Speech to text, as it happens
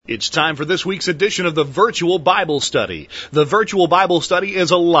It's time for this week's edition of the Virtual Bible Study. The Virtual Bible Study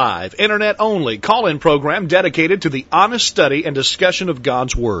is a live, internet-only call-in program dedicated to the honest study and discussion of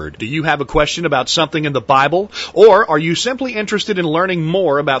God's Word. Do you have a question about something in the Bible? Or are you simply interested in learning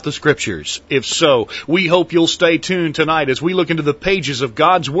more about the Scriptures? If so, we hope you'll stay tuned tonight as we look into the pages of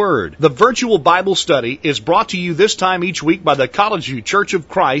God's Word. The Virtual Bible Study is brought to you this time each week by the College View Church of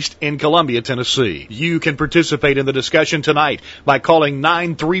Christ in Columbia, Tennessee. You can participate in the discussion tonight by calling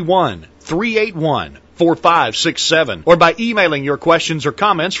 931-381-4567 or by emailing your questions or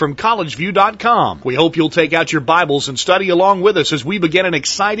comments from collegeview.com. We hope you'll take out your Bibles and study along with us as we begin an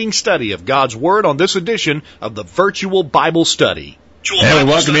exciting study of God's Word on this edition of the Virtual Bible Study. Hey,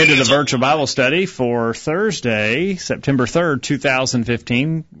 welcome into the Virtual Bible Study for Thursday, September 3rd,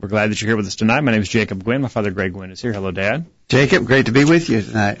 2015. We're glad that you're here with us tonight. My name is Jacob Gwynn. My father, Greg Gwynn, is here. Hello, Dad. Jacob, great to be with you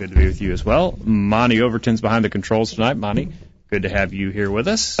tonight. Good to be with you as well. Monty Overton's behind the controls tonight. Monty, good to have you here with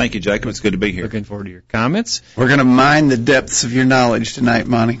us. Thank you, Jacob. It's good to be here. Looking forward to your comments. We're going to mine the depths of your knowledge tonight,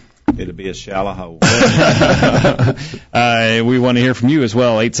 Monty. It'll be a shallow hole. We want to hear from you as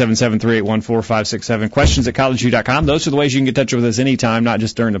well. 877-381-4567. Questions at collegeview.com. Those are the ways you can get in touch with us anytime, not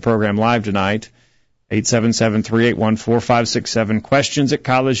just during the program live tonight. 877-381-4567. Questions at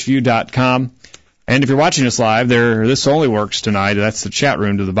collegeview.com. And if you're watching us live, this only works tonight. That's the chat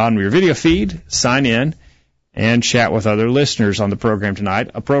room to the bottom of your video feed. Sign in and chat with other listeners on the program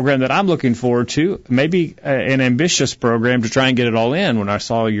tonight, a program that I'm looking forward to, maybe an ambitious program to try and get it all in when I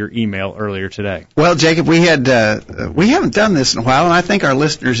saw your email earlier today. Well, Jacob, we haven't done this in a while, and I think our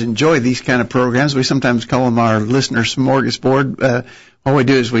listeners enjoy these kind of programs. We sometimes call them our listener smorgasbord. What we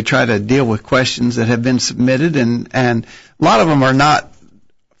do is we try to deal with questions that have been submitted, and a lot of them are not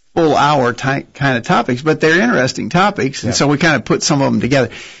full hour kind of topics, but they're interesting topics, and so we kind of put some of them together.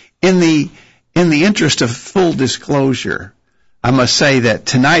 In the interest of full disclosure, I must say that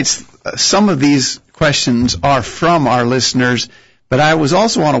tonight's some of these questions are from our listeners, but I was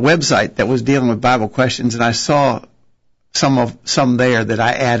also on a website that was dealing with Bible questions, and I saw some there that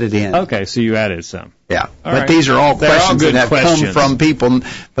I added in. Okay, so you added some. Yeah, all but right. These are all questions that have come from people,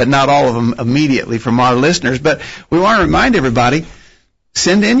 but not all of them immediately from our listeners. But we want to remind everybody,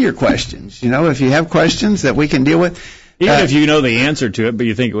 send in your questions. If you have questions that we can deal with. Even if you know the answer to it, but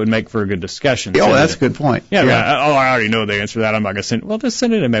you think it would make for a good discussion. Oh, that's a good point. Yeah. I already know the answer to that. I'm not going to send it. Well, just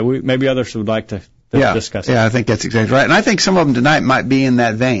send it in. Maybe others would like to discuss it. Yeah, I think that's exactly right. And I think some of them tonight might be in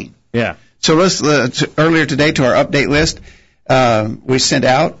that vein. Yeah. So let's earlier today to our update list, we sent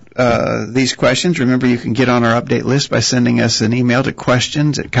out these questions. Remember, you can get on our update list by sending us an email to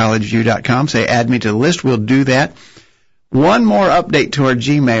questions@collegeview.com. Say, add me to the list. We'll do that. One more update to our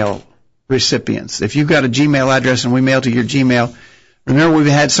Gmail recipients. If you've got a Gmail address and we mail to your Gmail, remember we've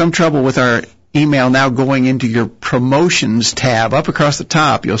had some trouble with our email now going into your promotions tab. Up across the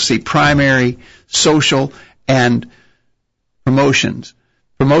top, you'll see primary, social, and promotions.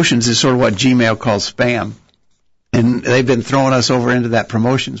 Promotions is sort of what Gmail calls spam. And they've been throwing us over into that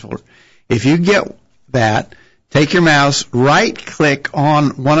promotions folder. If you get that, take your mouse, right-click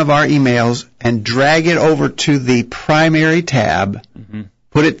on one of our emails, and drag it over to the primary tab. Mm-hmm.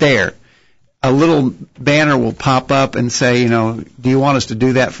 Put it there. A little banner will pop up and say, do you want us to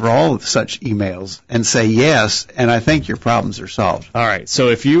do that for all of such emails? And say yes, and I think your problems are solved. All right. So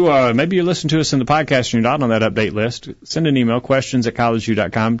if you maybe you listen to us in the podcast and you're not on that update list, send an email,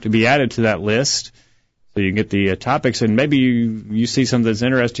 questions@collegeview.com, to be added to that list so you can get the topics. And maybe you see something that's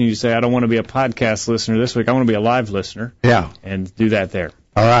interesting. You say, I don't want to be a podcast listener this week. I want to be a live listener. Yeah. And do that there.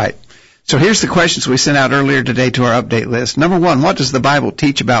 All right. So here's the questions we sent out earlier today to our update list. Number 1, what does the Bible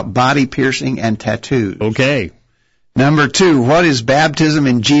teach about body piercing and tattoos? Okay. Number 2, what is baptism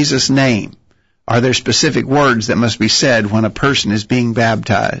in Jesus' name? Are there specific words that must be said when a person is being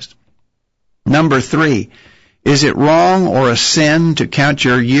baptized? Number 3, is it wrong or a sin to count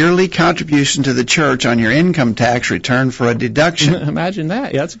your yearly contribution to the church on your income tax return for a deduction? Imagine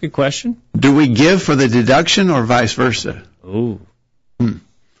that. Yeah, that's a good question. Do we give for the deduction or vice versa? Ooh.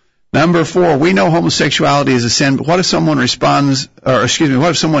 Number 4, we know homosexuality is a sin, but what if someone what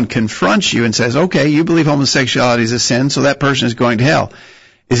if someone confronts you and says, okay, you believe homosexuality is a sin, so that person is going to hell.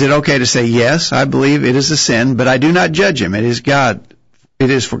 Is it okay to say, yes, I believe it is a sin, but I do not judge him. It is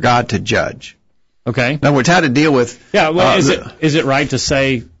for God to judge. Okay. In other words, how to deal with... Yeah, well, is it right to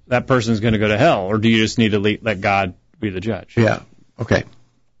say that person is going to go to hell, or do you just need to let God be the judge? Yeah. Okay.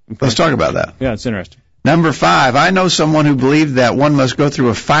 Let's talk about that. Yeah, it's interesting. Number 5, I know someone who believed that one must go through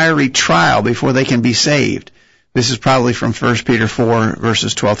a fiery trial before they can be saved. This is probably from 1 Peter 4,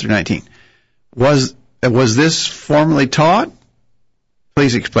 verses 12 through 19. Was this formally taught?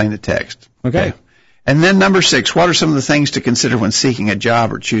 Please explain the text. Okay. And then number 6, what are some of the things to consider when seeking a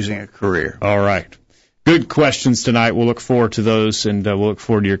job or choosing a career? All right. Good questions tonight. We'll look forward to those, and we'll look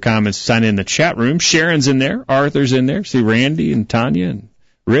forward to your comments. Sign in the chat room. Sharon's in there. Arthur's in there. See Randy and Tanya and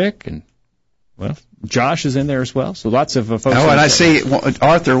Rick and, well, Josh is in there as well. So lots of folks. Oh, and I see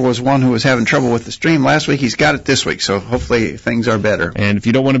Arthur was one who was having trouble with the stream last week. He's got it this week, so hopefully things are better. And if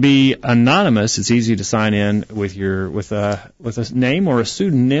you don't want to be anonymous, it's easy to sign in with a name or a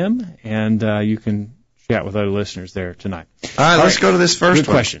pseudonym, and you can chat with other listeners there tonight. All right, let's go to this first Good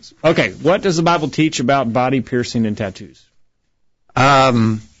one. questions. Okay, what does the Bible teach about body piercing and tattoos?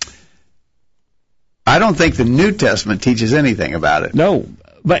 I don't think the New Testament teaches anything about it. No,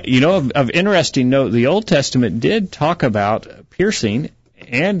 but of interesting note, the Old Testament did talk about piercing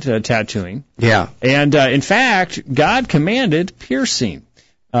and tattooing. Yeah. And in fact, God commanded piercing.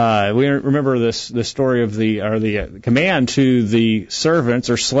 We remember the story of the command to the servants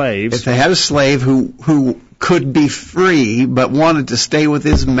or slaves. If they had a slave who could be free but wanted to stay with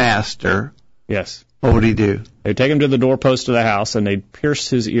his master, yes, what would he do? They'd take him to the doorpost of the house and they'd pierce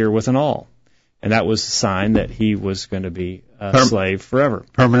his ear with an awl, and that was a sign that he was going to be a slave forever,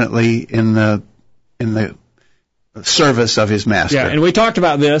 permanently in the service of his master. Yeah, and we talked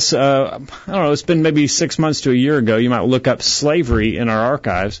about this, I don't know, it's been maybe 6 months to a year ago. You might look up slavery in our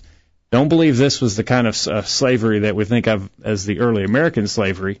archives. Don't believe this was the kind of slavery that we think of as the early American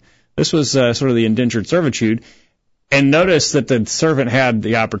slavery. This was sort of the indentured servitude. And notice that the servant had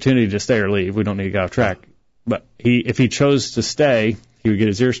the opportunity to stay or leave. We don't need to get off track. But if he chose to stay, he would get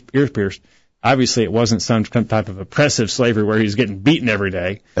his ears pierced. Obviously, it wasn't some type of oppressive slavery where he was getting beaten every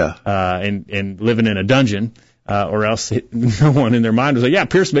day and living in a dungeon. Or else no one in their mind was like, yeah,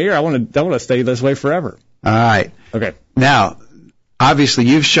 pierce my ear. I want to stay this way forever. All right. Okay. Now, obviously,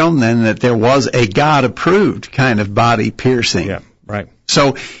 you've shown then that there was a God-approved kind of body piercing. Yeah, right.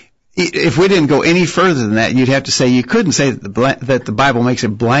 So if we didn't go any further than that, you'd have to say you couldn't say that the Bible makes a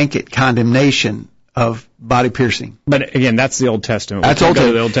blanket condemnation of body piercing. But again, that's the Old Testament. That's Old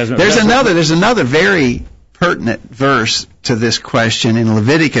Testament. There's another very pertinent verse to this question in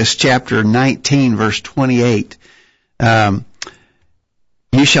Leviticus chapter 19, verse 28.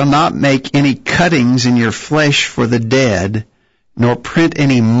 You shall not make any cuttings in your flesh for the dead, nor print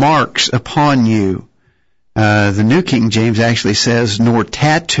any marks upon you. The New King James actually says, nor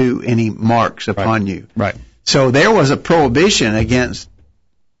tattoo any marks upon you. Right. So there was a prohibition against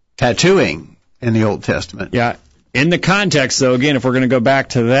tattooing in the Old Testament. Yeah. In the context, though, again, if we're going to go back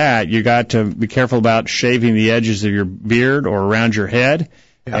to that, you got to be careful about shaving the edges of your beard or around your head,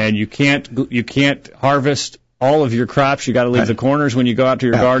 and you can't harvest all of your crops. You got to leave the corners when you go out to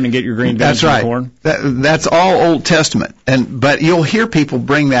your garden and get your green beans and corn. That's all Old Testament, but you'll hear people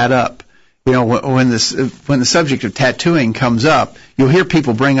bring that up. When the subject of tattooing comes up, you'll hear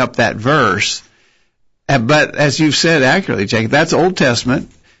people bring up that verse. But as you've said accurately, Jake, that's Old Testament.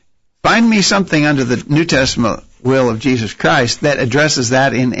 Find me something under the New Testament will of Jesus Christ that addresses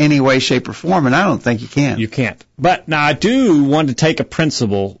that in any way, shape, or form, and I don't think you can. You can't. But now I do want to take a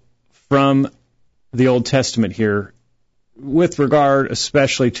principle from the Old Testament here with regard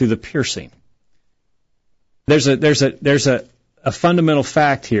especially to the piercing. There's a fundamental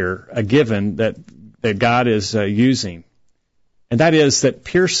fact here, a given that God is using, and that is that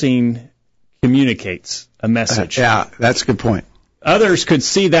piercing communicates a message. Yeah, that's a good point. Others could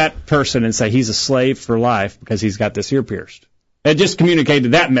see that person and say he's a slave for life because he's got this ear pierced. It just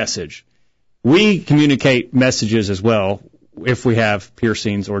communicated that message. We communicate messages as well if we have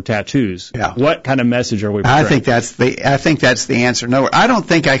piercings or tattoos. Yeah. What kind of message are we portraying? I think that's the answer. No, I don't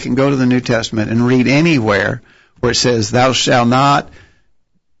think I can go to the New Testament and read anywhere where it says, thou shalt not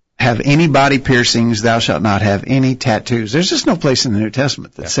have any body piercings, thou shalt not have any tattoos. There's just no place in the New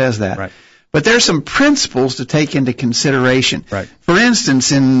Testament that says that. Right. But there's some principles to take into consideration. Right. For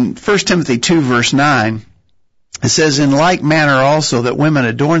instance, in 1 Timothy 2, verse 9, it says, in like manner also that women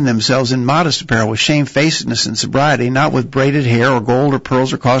adorn themselves in modest apparel with shamefacedness and sobriety, not with braided hair or gold or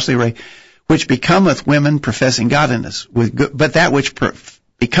pearls or costly array, which becometh women professing godliness, but that which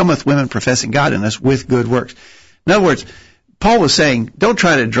becometh women professing godliness with good works. In other words, Paul was saying, don't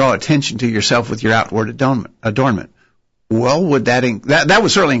try to draw attention to yourself with your outward adornment. Well, would that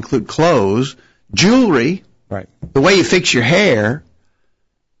would certainly include clothes, jewelry, right, the way you fix your hair.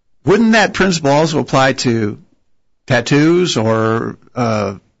 Wouldn't that principle also apply to tattoos or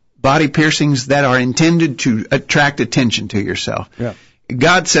body piercings that are intended to attract attention to yourself? Yeah.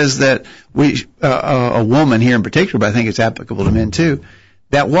 God says that a woman here in particular, but I think it's applicable to men too,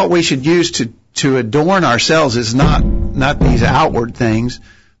 that what we should use to adorn ourselves is not these outward things,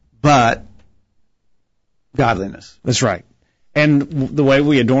 but godliness. That's right. And the way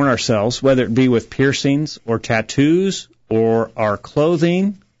we adorn ourselves, whether it be with piercings or tattoos or our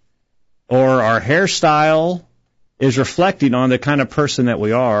clothing or our hairstyle, is reflecting on the kind of person that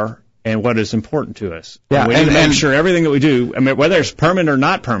we are and what is important to us. Yeah, we need to make sure everything that we do, I mean, whether it's permanent or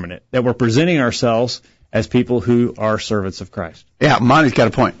not permanent, that we're presenting ourselves as people who are servants of Christ. Yeah, Monty's got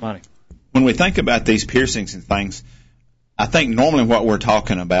a point. Monty. When we think about these piercings and things, I think normally what we're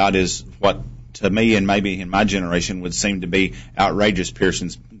talking about is what, to me and maybe in my generation, would seem to be outrageous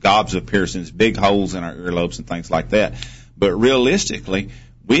piercings, gobs of piercings, big holes in our earlobes and things like that. But realistically,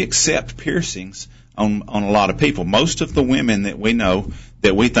 we accept piercings on a lot of people. Most of the women that we know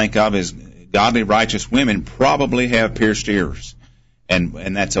that we think of as godly, righteous women probably have pierced ears.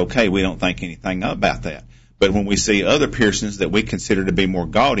 And that's okay. We don't think anything about that. But when we see other piercings that we consider to be more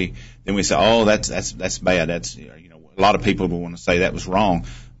gaudy, then we say, oh, that's bad. That's, a lot of people will want to say that was wrong.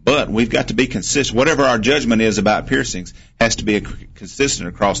 But we've got to be consistent. Whatever our judgment is about piercings has to be consistent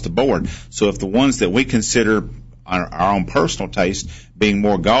across the board. So if the ones that we consider our own personal taste being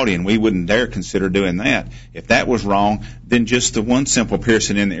more gaudy, and we wouldn't dare consider doing that, if that was wrong, then just the one simple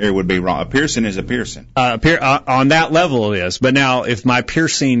piercing in the ear would be wrong. A piercing is a piercing. On that level it is. But now if my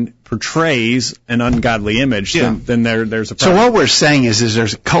piercing portrays an ungodly image, then there's a problem. So what we're saying is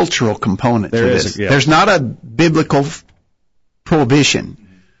there's a cultural component to this. There's not a biblical prohibition.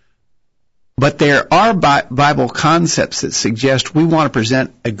 But there are Bible concepts that suggest we want to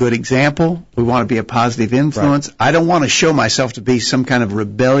present a good example. We want to be a positive influence. Right. I don't want to show myself to be some kind of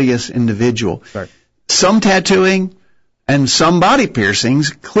rebellious individual. Right. Some tattooing and some body piercings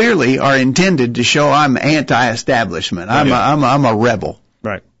clearly are intended to show I'm anti-establishment. I'm a rebel.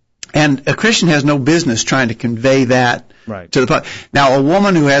 Right. And a Christian has no business trying to convey that to the public. Now, a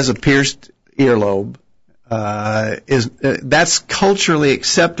woman who has a pierced earlobe that's culturally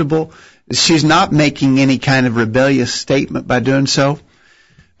acceptable. She's not making any kind of rebellious statement by doing so,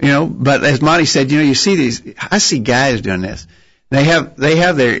 But as Monty said, you see I see guys doing this. They have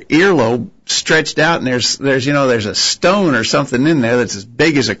their earlobe stretched out, and there's a stone or something in there that's as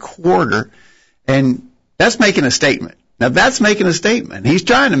big as a quarter, and that's making a statement. Now that's making a statement. He's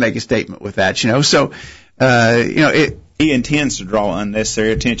trying to make a statement with that, So, he intends to draw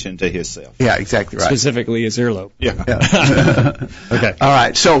unnecessary attention to himself. Yeah, exactly right. Specifically his earlobe. Yeah. Okay. All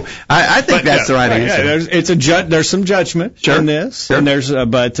right. So I think that's the right answer. There's some judgment in this, and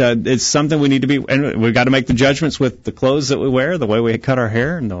it's something we need to be. And we've got to make the judgments with the clothes that we wear, the way we cut our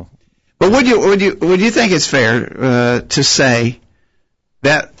hair, and the. But would you think it's fair to say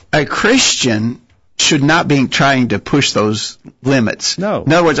that a Christian should not be trying to push those limits? No.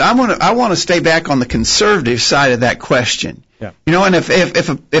 In other words, I want to stay back on the conservative side of that question. Yeah. And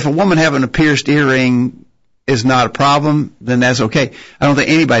if a woman having a pierced earring is not a problem, then that's okay. I don't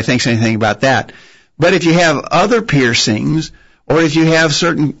think anybody thinks anything about that. But if you have other piercings or if you have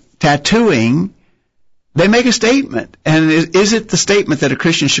certain tattooing, they make a statement. And is it the statement that a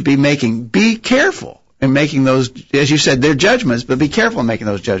Christian should be making? Be careful in making those, as you said, they're judgments, but be careful in making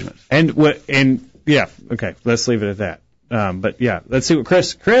those judgments. Yeah, okay, let's leave it at that. But yeah, let's see what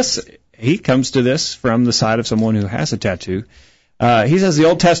Chris, he comes to this from the side of someone who has a tattoo. He says the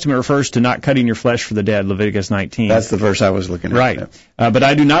Old Testament refers to not cutting your flesh for the dead, Leviticus 19. That's the verse I was looking at. Right. But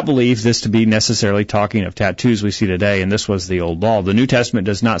I do not believe this to be necessarily talking of tattoos we see today, and this was the old law. The New Testament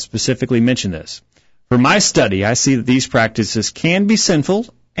does not specifically mention this. From my study, I see that these practices can be sinful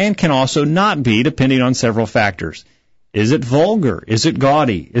and can also not be, depending on several factors. Is it vulgar? Is it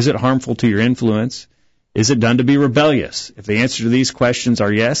gaudy? Is it harmful to your influence? Is it done to be rebellious? If the answer to these questions are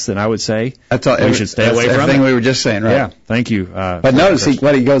yes, then I would say we should stay away from it. That's everything we were just saying, right? Yeah, thank you. But notice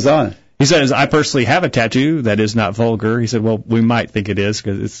what he goes on. He says, I personally have a tattoo that is not vulgar. He said, well, we might think it is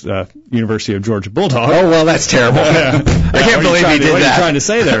because it's University of Georgia Bulldog. Oh, well, that's terrible. I can't believe he did that. What are you trying to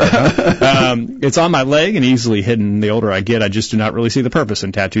say there? It's on my leg and easily hidden. The older I get, I just do not really see the purpose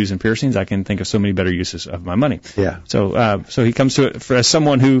in tattoos and piercings. I can think of so many better uses of my money. Yeah. So he comes to it as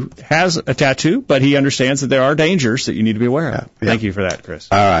someone who has a tattoo, but he understands that there are dangers that you need to be aware of. Yeah. Thank you for that, Chris.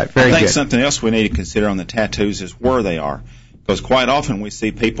 All right. Very good. I think something else we need to consider on the tattoos is where they are. Because quite often we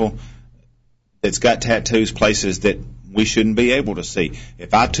see people that's got tattoos places that we shouldn't be able to see.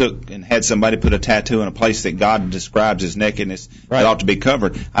 If I took and had somebody put a tattoo in a place that God describes as nakedness that ought to be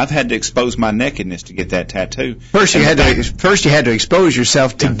covered, I've had to expose my nakedness to get that tattoo. First you had to expose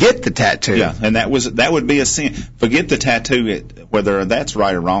yourself to get the tattoo. Yeah, and that would be a sin. Forget the tattoo, whether that's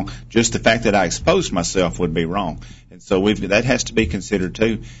right or wrong. Just the fact that I exposed myself would be wrong. And so that has to be considered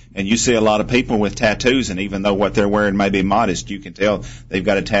too. And you see a lot of people with tattoos, and even though what they're wearing may be modest, you can tell they've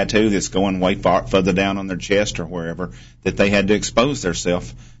got a tattoo that's going way further down on their chest or wherever, that they had to expose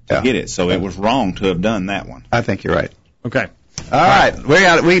themselves to get it. So it was wrong to have done that one. I think you're right. Okay. All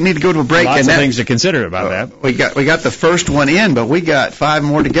right. We need to go to a break. Lots of things to consider about that. We got the first one in, but we got 5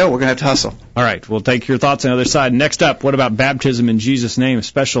 more to go. We're going to have to hustle. All right. We'll take your thoughts on the other side. Next up, what about baptism in Jesus' name? A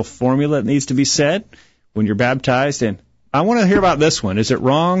special formula that needs to be said when you're baptized. And I want to hear about this one. Is it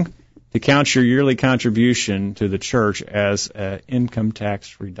wrong to count your yearly contribution to the church as an income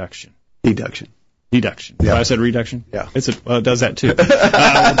tax reduction? Deduction. Yeah. Oh, I said reduction? Yeah. It does that too. We'll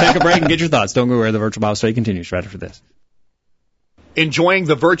take a break and get your thoughts. Don't go where the virtual Bible study continues right after this. Enjoying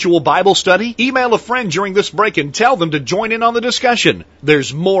the virtual Bible study? Email a friend during this break and tell them to join in on the discussion.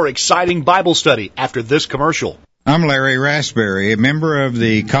 There's more exciting Bible study after this commercial. I'm Larry Raspberry, a member of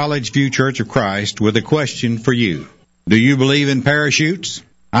the College View Church of Christ, with a question for you. Do you believe in parachutes?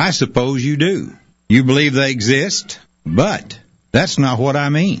 I suppose you do. You believe they exist? But that's not what I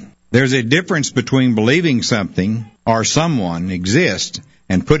mean. There's a difference between believing something or someone exists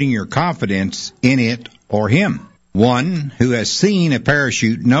and putting your confidence in it or him. One who has seen a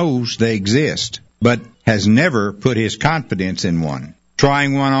parachute knows they exist, but has never put his confidence in one.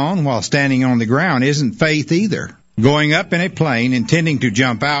 Trying one on while standing on the ground isn't faith either. Going up in a plane intending to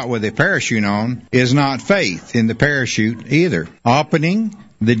jump out with a parachute on is not faith in the parachute either. Opening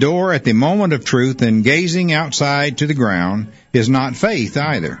the door at the moment of truth and gazing outside to the ground is not faith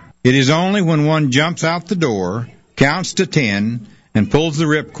either. It is only when one jumps out the door, counts to 10, and pulls the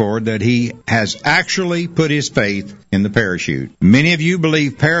ripcord that he has actually put his faith in the parachute. Many of you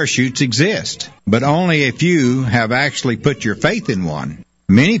believe parachutes exist, but only a few have actually put your faith in one.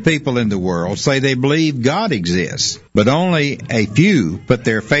 Many people in the world say they believe God exists, but only a few put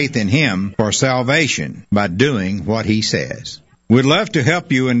their faith in him for salvation by doing what he says. We'd love to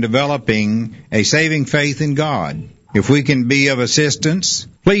help you in developing a saving faith in God. If we can be of assistance,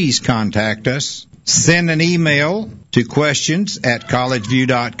 please contact us. Send an email to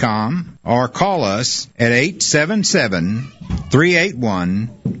questions@collegeview.com or call us at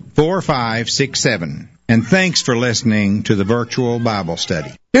 877-381-4567. And thanks for listening to the virtual Bible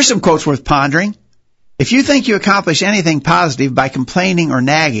study. Here's some quotes worth pondering. If you think you accomplish anything positive by complaining or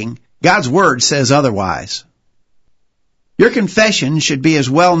nagging, God's Word says otherwise. Your confession should be as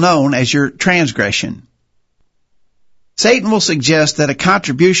well known as your transgression. Satan will suggest that a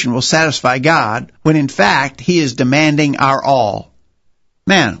contribution will satisfy God when in fact he is demanding our all.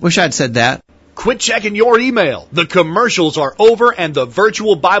 Man, wish I'd said that. Quit checking your email. The commercials are over and the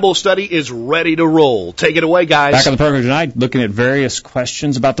virtual Bible study is ready to roll. Take it away, guys. Back on the program tonight, looking at various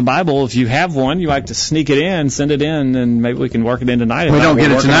questions about the Bible. If you have one, you like to sneak it in, send it in, and maybe we can work it in tonight. We don't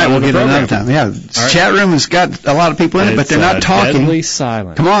get it tonight, we'll get it another time. Yeah, right. Chat room has got a lot of people in it, but they're not talking. Deadly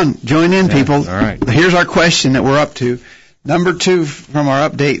silent. Come on, join in, people. All right. Here's our question that we're up to. Number 2 from our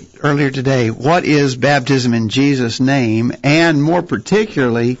update earlier today. What is baptism in Jesus' name? And more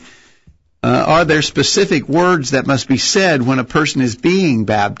particularly, are there specific words that must be said when a person is being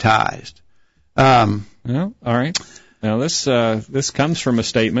baptized? All right. Now, this comes from a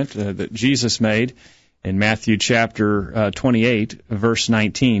statement that Jesus made in Matthew chapter 28, verse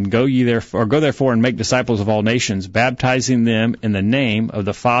 19. Go therefore and make disciples of all nations, baptizing them in the name of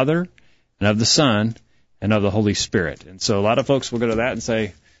the Father and of the Son and of the Holy Spirit. And so a lot of folks will go to that and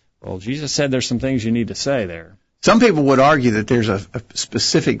say, well, Jesus said there's some things you need to say there. Some people would argue that there's a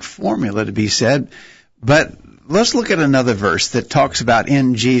specific formula to be said, but let's look at another verse that talks about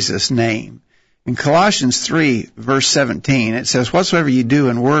in Jesus' name. In Colossians 3, verse 17, it says, whatsoever you do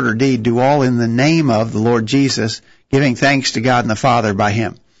in word or deed, do all in the name of the Lord Jesus, giving thanks to God and the Father by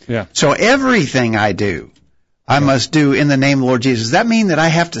him. Yeah. So everything I do, I must do in the name of the Lord Jesus. Does that mean that I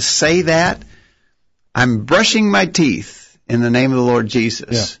have to say that? I'm brushing my teeth in the name of the Lord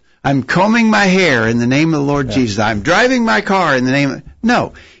Jesus. Yeah. I'm combing my hair in the name of the Lord Jesus. I'm driving my car in the name of...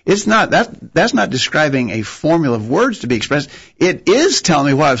 No, it's not. That's not describing a formula of words to be expressed. It is telling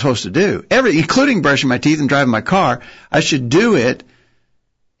me what I'm supposed to do. Including brushing my teeth and driving my car, I should do it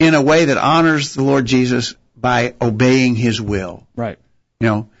in a way that honors the Lord Jesus by obeying his will. Right.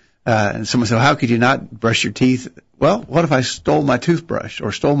 And someone said, how could you not brush your teeth? Well, what if I stole my toothbrush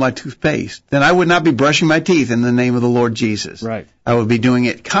or stole my toothpaste? Then I would not be brushing my teeth in the name of the Lord Jesus. Right. I would be doing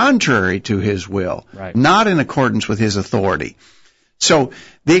it contrary to his will, right, not in accordance with his authority. So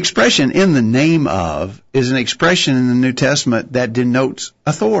the expression in the name of is an expression in the New Testament that denotes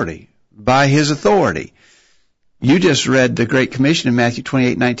authority, by his authority. You just read the Great Commission in Matthew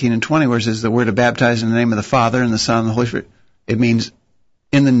 28, 19, and 20, where it says that we're to baptize in the name of the Father and the Son and the Holy Spirit. It means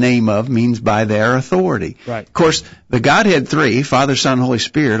in the name of means by their authority. Right. Of course, the Godhead three, Father, Son, and Holy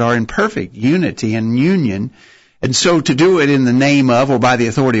Spirit, are in perfect unity and union. And so to do it in the name of or by the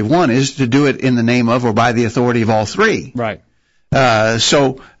authority of one is to do it in the name of or by the authority of all three. Right.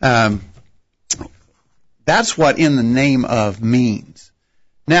 So That's what in the name of means.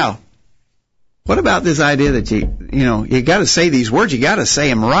 Now, what about this idea that you got to say these words, you got to say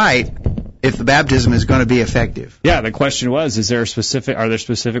them right if the baptism is going to be effective? Yeah, the question was, are there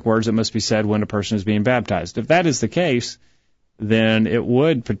specific words that must be said when a person is being baptized? If that is the case, then it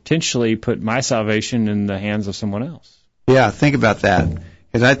would potentially put my salvation in the hands of someone else. Yeah, think about that.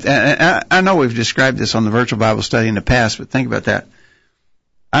 Because I know we've described this on the virtual Bible study in the past, but think about that.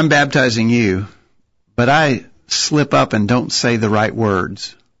 I'm baptizing you, but I slip up and don't say the right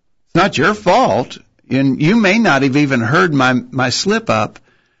words. It's not your fault. And you may not have even heard my slip up,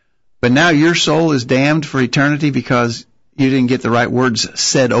 but now your soul is damned for eternity because you didn't get the right words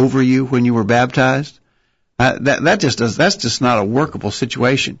said over you when you were baptized. That's just not a workable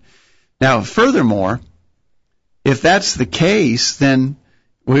situation. Now, furthermore, if that's the case, then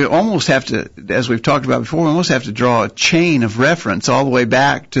we almost have to, as we've talked about before, we almost have to draw a chain of reference all the way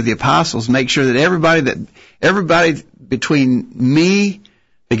back to the apostles, make sure that everybody between me,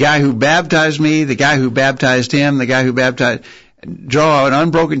 the guy who baptized me, the guy who baptized him, the guy who baptized, draw an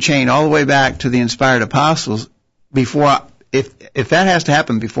unbroken chain all the way back to the inspired apostles before, if that has to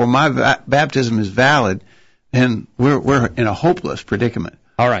happen before my baptism is valid, then we're in a hopeless predicament.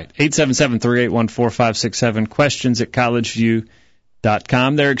 All right, 877-381-4567, questions at collegeview.com.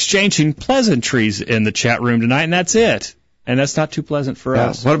 They're exchanging pleasantries in the chat room tonight, and that's it. And that's not too pleasant for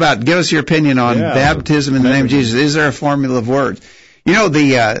us. What about, give us your opinion on baptism in the name of Jesus. Is there a formula of words? You know,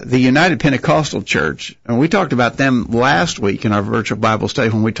 the United Pentecostal Church, and we talked about them last week in our virtual Bible study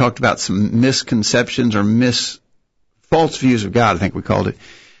when we talked about some misconceptions or false views of God, I think we called it.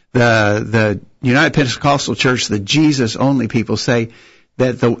 The United Pentecostal Church, the Jesus-only people, say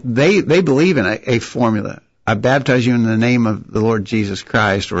that they believe in a formula. I baptize you in the name of the Lord Jesus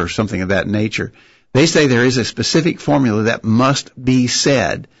Christ, or something of that nature. They say there is a specific formula that must be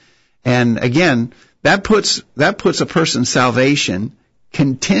said. And again, that puts a person's salvation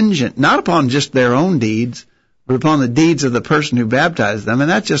contingent, not upon just their own deeds, but upon the deeds of the person who baptized them. And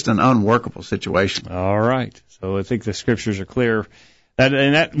that's just an unworkable situation. All right. So I think the scriptures are clear.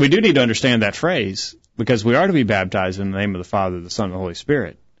 And we do need to understand that phrase, because we are to be baptized in the name of the Father, the Son, and the Holy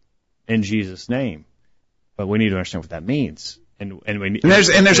Spirit, in Jesus' name. But we need to understand what that means. And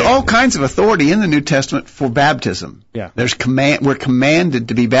there's all kinds of authority in the New Testament for baptism. Yeah. We're commanded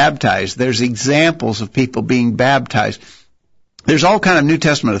to be baptized. There's examples of people being baptized. There's all kind of New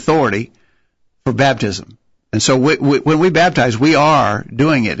Testament authority for baptism. And so when we baptize, we are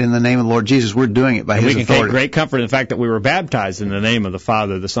doing it in the name of the Lord Jesus. We're doing it by His authority. We can take great comfort in the fact that we were baptized in the name of the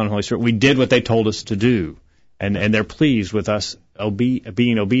Father, the Son, and the Holy Spirit. We did what they told us to do, and they're pleased with us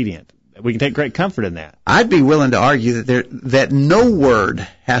being obedient. We can take great comfort in that. I'd be willing to argue that no word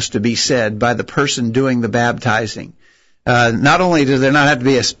has to be said by the person doing the baptizing. Not only does there not have to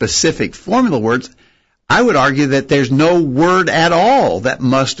be a specific formula words, I would argue that there's no word at all that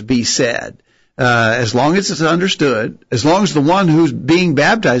must be said. As long as it's understood, as long as the one who's being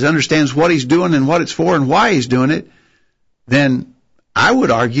baptized understands what he's doing and what it's for and why he's doing it, then I would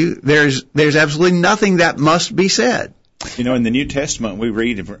argue there's absolutely nothing that must be said. You know, in the New Testament, we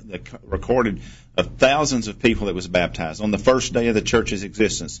read the recorded of thousands of people that was baptized. On the first day of the church's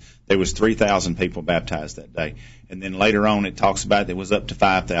existence, there was 3,000 people baptized that day. And then later on, it talks about it was up to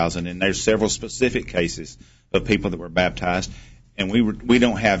 5,000. And there's several specific cases of people that were baptized. And we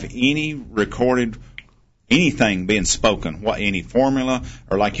don't have any recorded anything being spoken, any formula,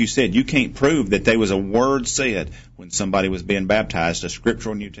 or like you said, you can't prove that there was a word said when somebody was being baptized, a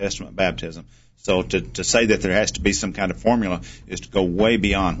scriptural New Testament baptism. So to say that there has to be some kind of formula is to go way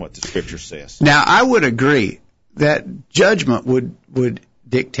beyond what the Scripture says. Now, I would agree that judgment would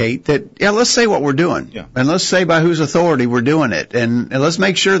dictate that, let's say what we're doing. Yeah. And let's say by whose authority we're doing it. And let's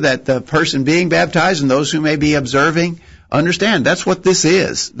make sure that the person being baptized and those who may be observing understand that's what this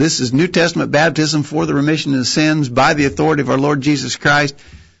is. This is New Testament baptism for the remission of sins by the authority of our Lord Jesus Christ.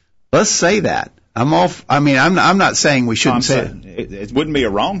 Let's say that. I'm not saying we shouldn't say it. It wouldn't be a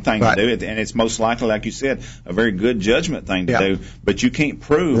wrong thing to do, and it's most likely, like you said, a very good judgment thing to do. But you can't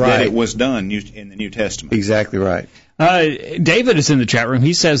prove that it was done in the New Testament. Exactly right. David is in the chat room.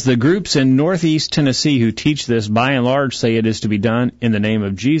 He says the groups in Northeast Tennessee who teach this, by and large, say it is to be done in the name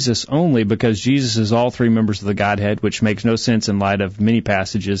of Jesus only, because Jesus is all three members of the Godhead, which makes no sense in light of many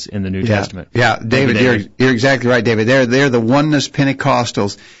passages in the New Testament. Yeah, David, you're exactly right, David. They're the oneness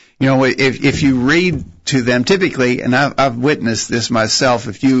Pentecostals. You know, if you read to them, typically, and I've witnessed this myself,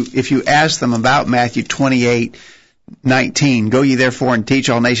 if you ask them about Matthew 28:19, go ye therefore and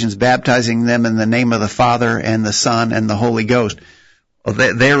teach all nations, baptizing them in the name of the Father and the Son and the Holy Ghost.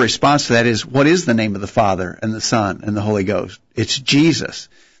 Well, their response to that is, what is the name of the Father and the Son and the Holy Ghost? It's Jesus.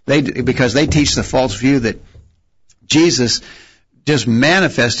 because they teach the false view that Jesus just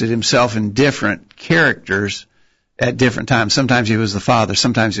manifested himself in different characters at different times. Sometimes he was the Father,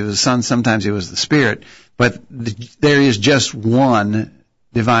 sometimes he was the Son, sometimes he was the Spirit. But there is just one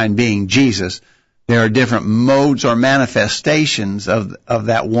divine being, Jesus. There are different modes or manifestations of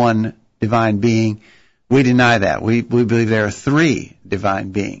that one divine being. We deny that. We believe there are three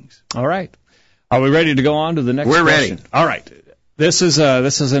divine beings. All right. Are we ready to go on to the next question? We're ready. All right. This is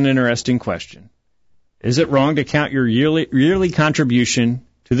an interesting question. Is it wrong to count your yearly contribution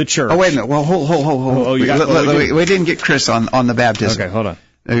to the church? Oh, wait a minute. Well, hold. We didn't get Chris on the baptism. Okay, hold on.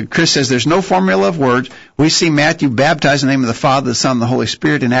 Chris says there's no formula of words. We see Matthew baptize in the name of the Father, the Son, and the Holy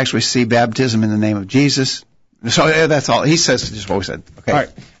Spirit, and actually see baptism in the name of Jesus. So that's all. He says just what we said. Okay. All right.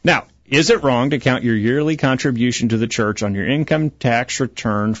 Now, is it wrong to count your yearly contribution to the church on your income tax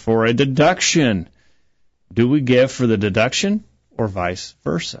return for a deduction? Do we give for the deduction or vice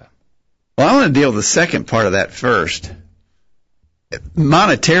versa? Well, I want to deal with the second part of that first.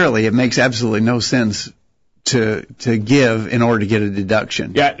 Monetarily, it makes absolutely no sense to give in order to get a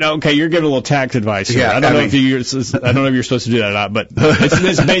deduction. Yeah, okay, you're giving a little tax advice here. Yeah, I don't know if you're supposed to do that or not, but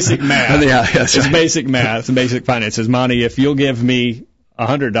it's basic math. Yeah, that's it's right. basic math and basic finances. Monty, if you'll give me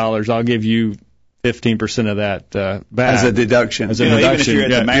 $100, I'll give you 15% of that back. As a deduction. Even if you're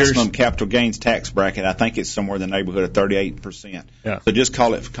at the maximum capital gains tax bracket, I think it's somewhere in the neighborhood of 38%. Yeah. So just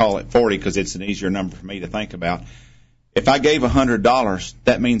call it 40 because it's an easier number for me to think about. If I gave $100,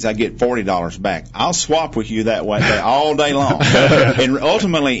 that means I get $40 back. I'll swap with you that way all day long. And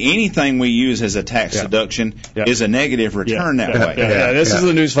ultimately, anything we use as a tax deduction is a negative return that way. This is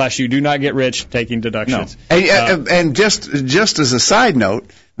the newsflash. You do not get rich taking deductions. No. And just as a side note,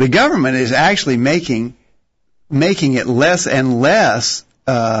 the government is actually making it less and less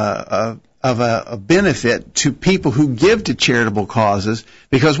of a benefit to people who give to charitable causes,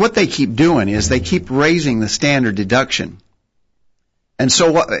 because what they keep doing is they keep raising the standard deduction. And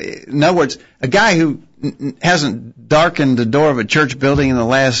so, in other words, a guy who hasn't darkened the door of a church building in the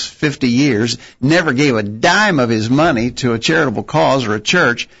last 50 years, never gave a dime of his money to a charitable cause or a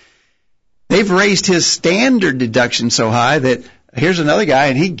church, they've raised his standard deduction so high that here's another guy,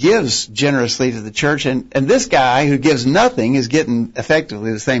 and he gives generously to the church, and this guy who gives nothing is getting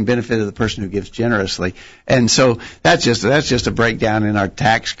effectively the same benefit of the person who gives generously. And so that's just a breakdown in our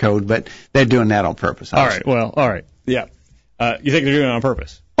tax code, but they're doing that on purpose. All right. Yeah. You think they're doing it on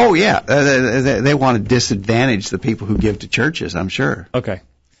purpose? Oh, yeah. They want to disadvantage the people who give to churches, I'm sure. Okay.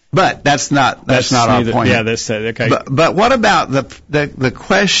 But that's not our point. Yeah, that's okay. But what about the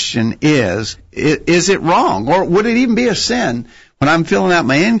question is it wrong, or would it even be a sin when I'm filling out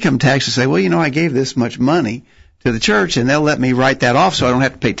my income tax to say, well, I gave this much money to the church, and they'll let me write that off so I don't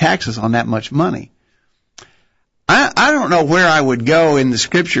have to pay taxes on that much money? I don't know where I would go in the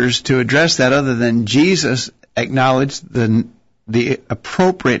scriptures to address that other than Jesus acknowledged the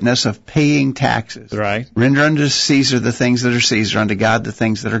appropriateness of paying taxes. Right. Render unto Caesar the things that are Caesar, unto God the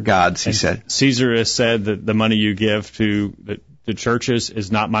things that are God's, he said. Caesar has said that the money you give to the churches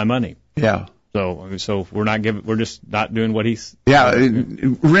is not my money. Yeah. So we're just not doing what he's... Yeah,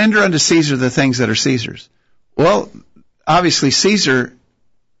 render unto Caesar the things that are Caesar's. Well, obviously Caesar,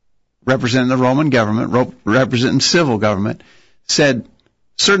 representing the Roman government, representing civil government, said,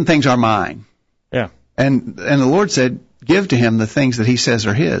 certain things are mine. Yeah. And the Lord said, give to him the things that he says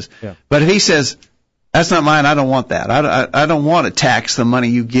are his. Yeah. But if he says, that's not mine, I don't want that. I don't want to tax the money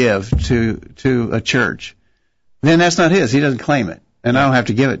you give to a church. Then that's not his. He doesn't claim it. And I don't have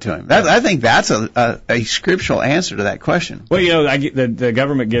to give it to him. I think that's a scriptural answer to that question. Well, the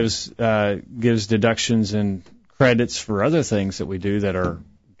government gives deductions and credits for other things that we do that are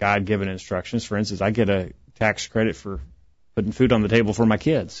God-given instructions. For instance, I get a tax credit for putting food on the table for my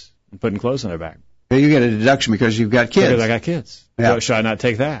kids and putting clothes on their back. You get a deduction because you've got kids. Because I got kids. Yeah. So should I not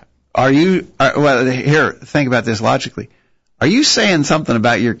take that? Here, think about this logically. Are you saying something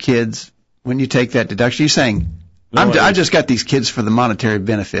about your kids when you take that deduction? You're saying, I just got these kids for the monetary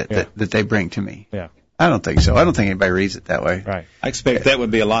benefit that they bring to me. Yeah. I don't think so. I don't think anybody reads it that way. Right. I expect that would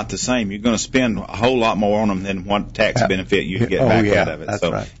be a lot the same. You're going to spend a whole lot more on them than what tax benefit you get back out of it. That's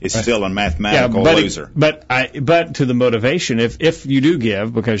so right. it's still a mathematical loser. But to the motivation, if you do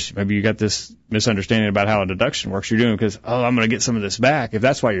give, because maybe you got this misunderstanding about how a deduction works, you're doing it because, I'm going to get some of this back. If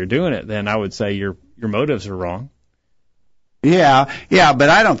that's why you're doing it, then I would say your motives are wrong. Yeah, but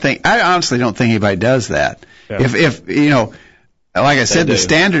I honestly don't think anybody does that. Yeah. If like I said, the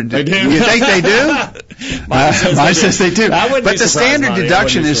standard. They do. You think they do? Mine says they do. But the standard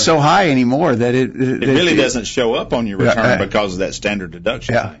deduction is so high anymore that it really doesn't show up on your return because of that standard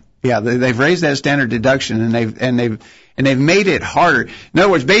deduction. Yeah. Yeah, they've raised that standard deduction, and they've made it harder. In other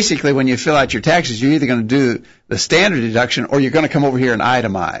words, basically, when you fill out your taxes, you're either going to do the standard deduction or you're going to come over here and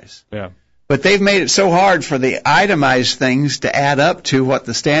itemize. Yeah. But they've made it so hard for the itemized things to add up to what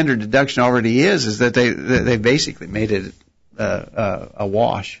the standard deduction already is that they basically made it a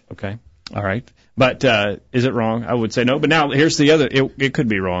wash. Okay. All right. But is it wrong? I would say no. But now here's the other. It could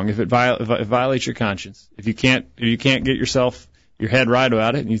be wrong if it violates your conscience. If you can't get your head right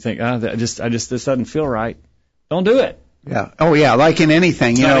about it, and you think, this doesn't feel right, don't do it. Yeah. Oh, yeah. Like in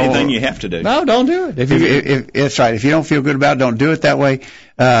anything, it's not anything you have to do. No, don't do it. That's right. If you don't feel good about it, don't do it that way.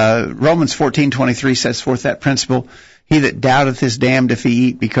 Romans 14:23 sets forth that principle. He that doubteth is damned if he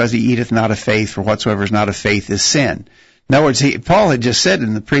eat, because he eateth not of faith. For whatsoever is not of faith is sin. In other words, Paul had just said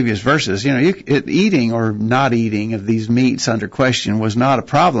in the previous verses, eating or not eating of these meats under question was not a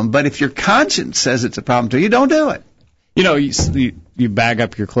problem. But if your conscience says it's a problem to you, don't do it. You bag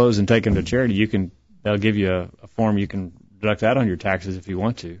up your clothes and take them to charity. They'll give you a form you can deduct that on your taxes if you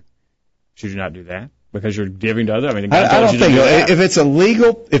want to. Should you not do that? Because you're giving to others. I don't think if it's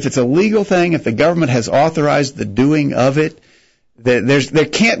a legal thing, if the government has authorized the doing of it, there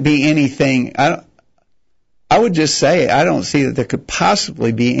can't be anything. I would just say I don't see that there could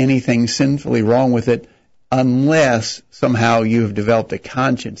possibly be anything sinfully wrong with it, unless somehow you have developed a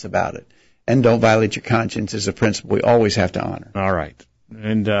conscience about it. And don't violate your conscience is a principle we always have to honor. All right.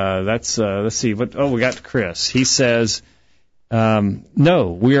 And let's see. We got Chris. He says,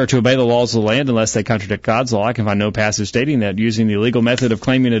 no, we are to obey the laws of the land unless they contradict God's law. I can find no passage stating that using the illegal method of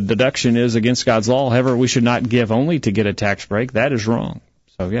claiming a deduction is against God's law. However, we should not give only to get a tax break. That is wrong.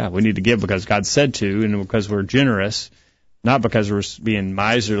 So, yeah, we need to give because God said to, and because we're generous, not because we're being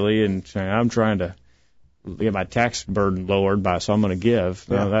miserly and saying, I'm trying to get my tax burden lowered so I'm going to give.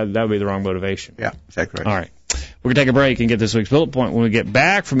 Yeah. That would be the wrong motivation. Yeah, exactly right. All right. We're going to take a break and get this week's bullet point. When we get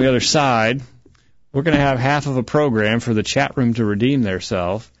back from the other side, we're going to have half of a program for the chat room to redeem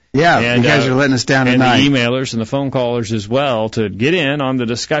theirself. Yeah, and, you guys are letting us down tonight. And the emailers and the phone callers as well to get in on the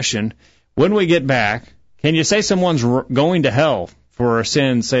discussion. When we get back, can you say someone's going to hell for a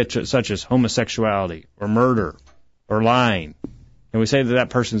sin such as homosexuality or murder or lying? Can we say that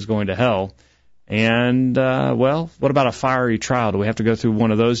person's going to hell? And, what about a fiery trial? Do we have to go through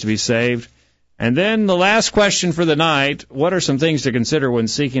one of those to be saved? And then the last question for the night, what are some things to consider when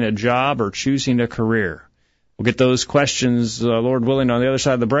seeking a job or choosing a career? We'll get those questions, Lord willing, on the other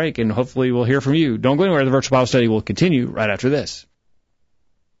side of the break, and hopefully we'll hear from you. Don't go anywhere. The Virtual Bible Study will continue right after this.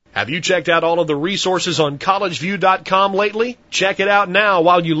 Have you checked out all of the resources on collegeview.com lately? Check it out now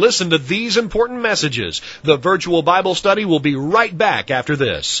while you listen to these important messages. The Virtual Bible Study will be right back after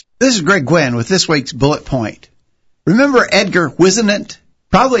this. This is Greg Gwynn with this week's bullet point. Remember Edgar Whisenant?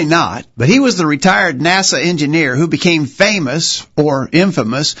 Probably not, but he was the retired NASA engineer who became famous, or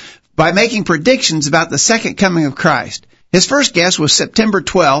infamous, by making predictions about the second coming of Christ. His first guess was September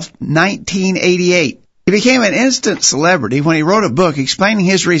 12, 1988. He became an instant celebrity when he wrote a book explaining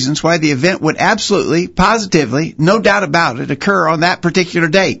his reasons why the event would absolutely, positively, no doubt about it, occur on that particular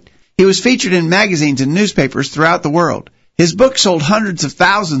date. He was featured in magazines and newspapers throughout the world. His book sold hundreds of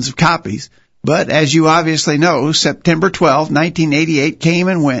thousands of copies. But, as you obviously know, September 12, 1988 came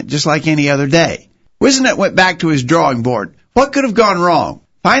and went just like any other day. Whisenant went back to his drawing board. What could have gone wrong?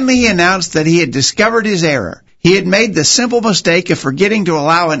 Finally, he announced that he had discovered his error. He had made the simple mistake of forgetting to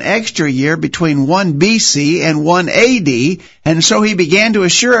allow an extra year between 1 BC and 1 AD, and so he began to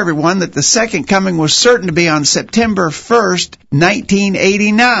assure everyone that the second coming was certain to be on September 1st,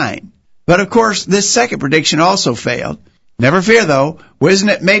 1989. But, of course, this second prediction also failed. Never fear, though,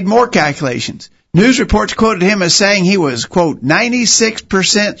 Whisenant made more calculations. News reports quoted him as saying he was, quote,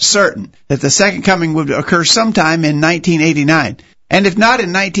 96% certain that the second coming would occur sometime in 1989. And if not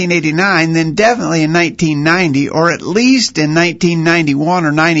in 1989, then definitely in 1990, or at least in 1991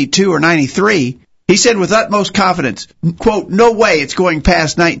 or 92 or 93. He said with utmost confidence, quote, no way it's going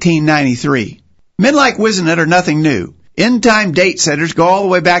past 1993. Men like Whisenant are nothing new. End-time date setters go all the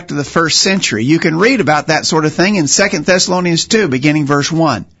way back to the first century. You can read about that sort of thing in 2 Thessalonians 2, beginning verse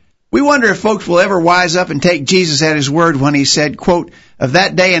 1. We wonder if folks will ever wise up and take Jesus at his word when he said, quote, of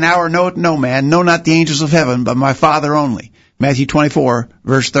that day and hour knoweth no man, no not the angels of heaven, but my Father only. Matthew 24,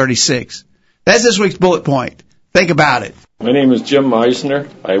 verse 36. That's this week's bullet point. Think about it. My name is Jim Meisner.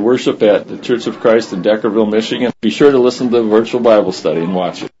 I worship at the Church of Christ in Deckerville, Michigan. Be sure to listen to the Virtual Bible Study and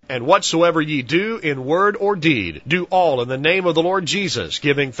watch it. And whatsoever ye do in word or deed, do all in the name of the Lord Jesus,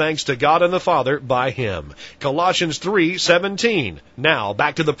 giving thanks to God and the Father by him. Colossians 3:17. Now,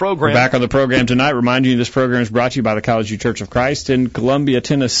 back to the program. We're back on the program tonight. Remind you this program is brought to you by the College View Church of Christ in Columbia,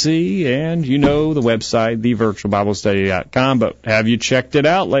 Tennessee. And you know the website, thevirtualbiblestudy.com. But have you checked it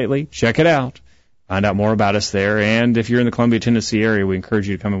out lately? Check it out. Find out more about us there. And if you're in the Columbia, Tennessee area, we encourage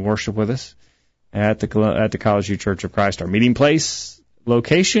you to come and worship with us at the College View Church of Christ. Our meeting place,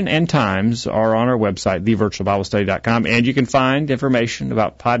 location, and times are on our website, thevirtualbiblestudy.com, and you can find information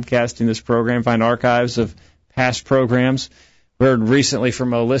about podcasting this program, find archives of past programs. We heard recently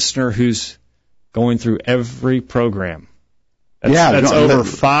from a listener who's going through every program. That's over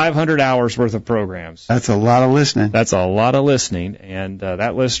 500 hours worth of programs. That's a lot of listening. That's a lot of listening, and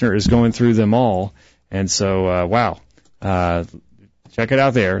that listener is going through them all. And so, wow. Check it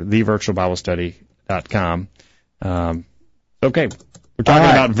out there, thevirtualbiblestudy.com. Okay. We're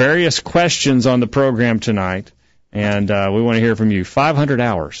talking about various questions on the program tonight, and we want to hear from you. 500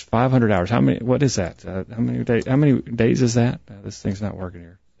 hours. 500 hours. What is that? How many days is that? This thing's not working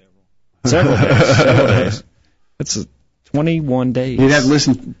here. Several days. Several days. It's 21 days. You'd have to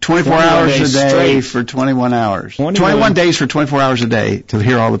listen 24 hours a day for 21 hours. 21 days for 24 hours a day to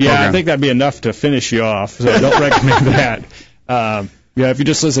hear all the programs. Yeah, I think that'd be enough to finish you off, so I don't recommend that. If you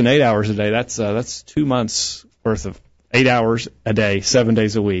just listen 8 hours a day, that's 2 months worth of 8 hours a day, 7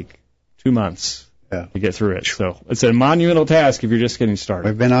 days a week, 2 months to get through it. So it's a monumental task if you're just getting started.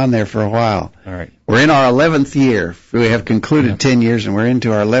 We've been on there for a while. All right. We're in our 11th year. We have concluded 10 years, and we're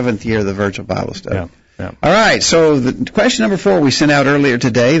into our 11th year of the virtual Bible study. Yeah. All right, so the question number 4 we sent out earlier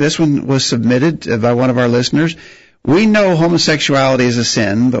today. This one was submitted by one of our listeners. We know homosexuality is a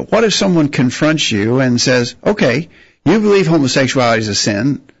sin, but what if someone confronts you and says, okay, you believe homosexuality is a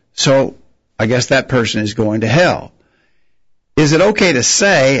sin, so I guess that person is going to hell. Is it okay to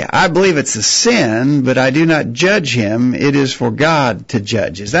say, I believe it's a sin, but I do not judge him. It is for God to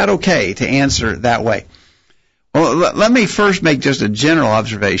judge. Is that okay to answer that way? Well, let me first make just a general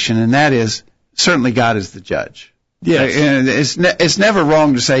observation, and that is, certainly God is the judge. Yes. It's never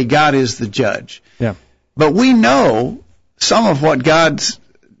wrong to say God is the judge. Yeah. But we know some of what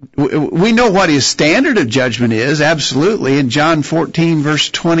we know what his standard of judgment is, absolutely. In John 14,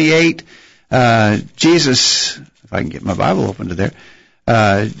 verse 28, Jesus, if I can get my Bible open to there,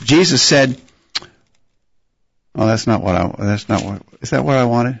 Jesus said, is that what I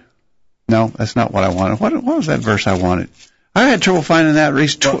wanted? No, that's not what I wanted. What was that verse I wanted? I had trouble finding that.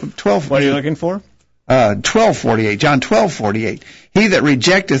 12. What are you looking for? 12:48. John 12:48. He that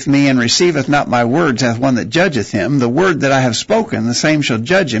rejecteth me and receiveth not my words hath one that judgeth him. The word that I have spoken, the same shall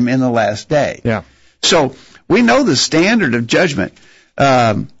judge him in the last day. Yeah. So we know the standard of judgment.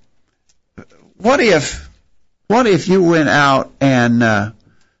 What if you went out and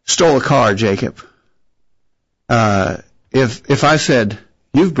stole a car, Jacob? If I said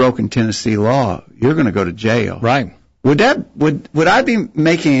you've broken Tennessee law, you're going to go to jail. Right. Would I be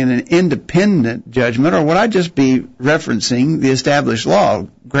making an independent judgment, or would I just be referencing the established law?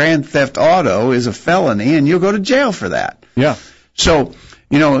 Grand theft auto is a felony, and you'll go to jail for that. Yeah. So,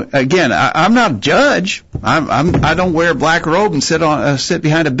 again, I'm not a judge. I don't wear a black robe and sit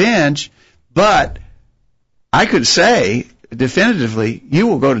behind a bench, but I could say definitively, you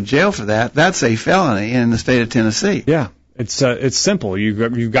will go to jail for that. That's a felony in the state of Tennessee. Yeah. It's simple.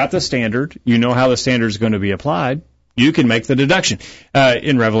 You've got the standard. You know how the standard is going to be applied. You can make the deduction.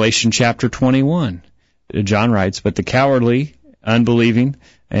 In Revelation chapter 21, John writes, but the cowardly, unbelieving,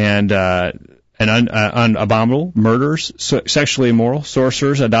 and abominable, murderers, sexually immoral,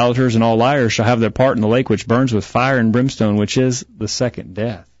 sorcerers, idolaters, and all liars shall have their part in the lake which burns with fire and brimstone, which is the second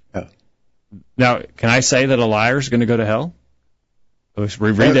death. Oh. Now, can I say that a liar is going to go to hell?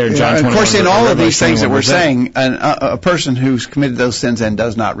 We read there in John 21. Of course, in all of these things that we're saying, a person who's committed those sins and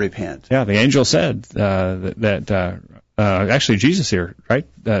does not repent. Yeah, the angel said actually Jesus here, right,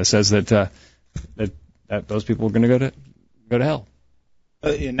 says that those people are going to go to hell.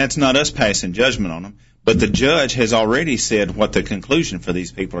 And that's not us passing judgment on them, but the judge has already said what the conclusion for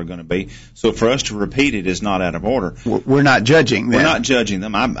these people are going to be. So for us to repeat it is not out of order. We're not judging them. We're not judging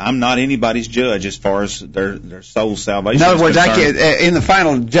them. I'm not anybody's judge as far as their soul salvation. In other words, concerned. in the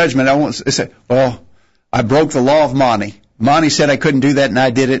final judgment, I won't say, well, I broke the law of Monty. Monty said I couldn't do that, and I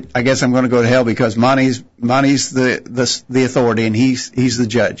did it. I guess I'm going to go to hell because Monty's the authority, and he's the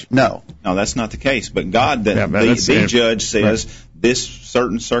judge. No, that's not the case. But God, the judge says this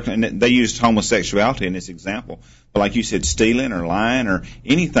certain and they used homosexuality in this example. But like you said, stealing or lying or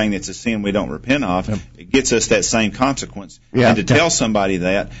anything that's a sin we don't repent of, it gets us that same consequence. Yeah. And to tell somebody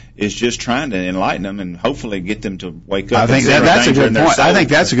that is just trying to enlighten them and hopefully get them to wake up. I think that's a good point. I think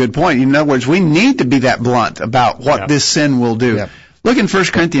that's a good point. In other words, we need to be that blunt about what this sin will do. Yeah. Look in 1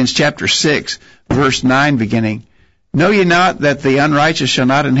 Corinthians chapter 6, verse 9 beginning. Know ye not that the unrighteous shall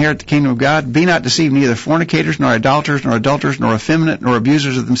not inherit the kingdom of God? Be not deceived, neither fornicators, nor idolaters, nor adulterers, nor effeminate, nor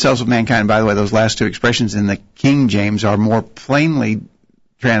abusers of themselves with mankind. And by the way, those last two expressions in the King James are more plainly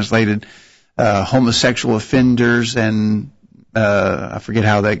translated homosexual offenders and I forget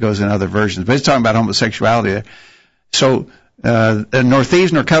how that goes in other versions, but it's talking about homosexuality there. So, nor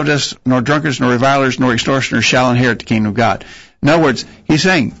thieves, nor covetous, nor drunkards, nor revilers, nor extortioners shall inherit the kingdom of God. In other words, he's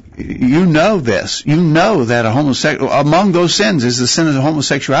saying, you know this. You know that among those sins is the sin of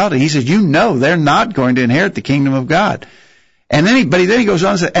homosexuality. He says, you know they're not going to inherit the kingdom of God. And then he goes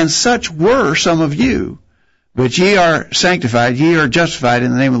on and says, and such were some of you, but ye are sanctified, ye are justified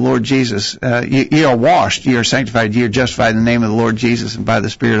in the name of the Lord Jesus. Ye are washed, ye are sanctified, ye are justified in the name of the Lord Jesus and by the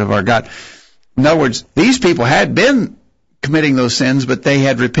Spirit of our God. In other words, these people had been committing those sins, but they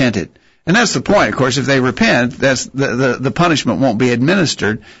had repented. And that's the point, of course. If they repent, that's the punishment won't be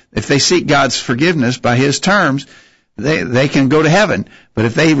administered. If they seek God's forgiveness by His terms, they can go to heaven. But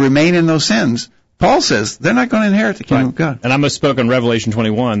if they remain in those sins, Paul says they're not going to inherit the kingdom of God. And I misspoke in Revelation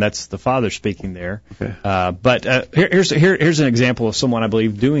 21. That's the Father speaking there. Okay. But here's an example of someone I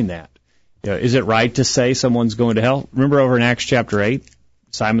believe doing that. Is it right to say someone's going to hell? Remember over in Acts chapter 8,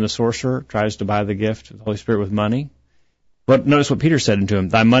 Simon the sorcerer tries to buy the gift of the Holy Spirit with money. But notice what Peter said unto him,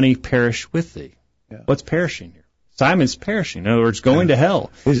 thy money perish with thee. Yeah. What's perishing here? Simon's perishing. In other words, going to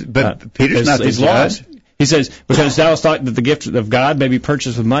hell. But Peter's not the judge. He says, because thou hast thought that the gift of God may be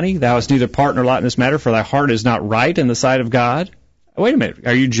purchased with money, thou hast neither part nor lot in this matter, for thy heart is not right in the sight of God. Wait a minute.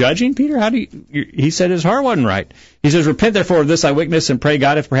 Are you judging, Peter? He said his heart wasn't right. He says, repent therefore of this thy wickedness, and pray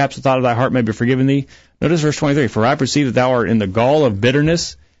God if perhaps the thought of thy heart may be forgiven thee. Notice verse 23, for I perceive that thou art in the gall of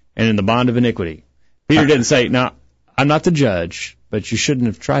bitterness and in the bond of iniquity. Peter didn't say, now, I'm not the judge, but you shouldn't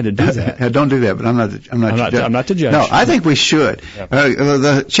have tried to do that. Don't do that, but I'm not the judge. No, I think we should. Yep.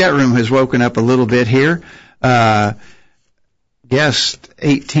 The chat room has woken up a little bit here. Guest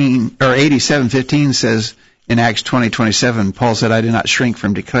 87:15 says in Acts 20:27, Paul said, I do not shrink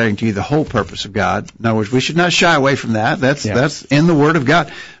from declaring to you the whole purpose of God. In other words, we should not shy away from that. That's in the Word of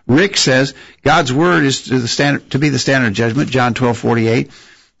God. Rick says God's Word is to be the standard of judgment, John 12:48.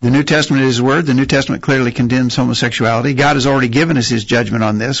 The New Testament is His Word. The New Testament clearly condemns homosexuality. God has already given us His judgment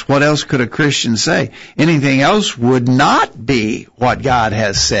on this. What else could a Christian say? Anything else would not be what God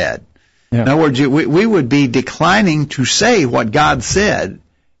has said. Yeah. In other words, we would be declining to say what God said.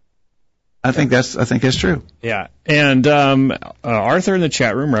 I think that's true. Yeah. And Arthur in the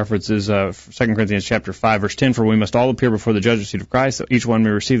chat room references 2 Corinthians chapter 5, verse 10, for we must all appear before the judgment seat of Christ, so each one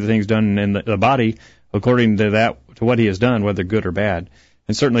may receive the things done in the body according to what he has done, whether good or bad.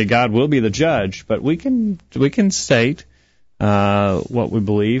 And certainly God will be the judge, but we can state what we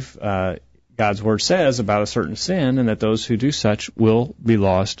believe God's Word says about a certain sin, and that those who do such will be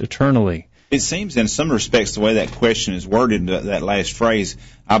lost eternally. It seems in some respects the way that question is worded, that last phrase,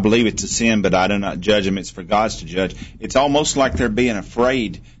 I believe it's a sin, but I do not judge them, it's for God to judge. It's almost like they're being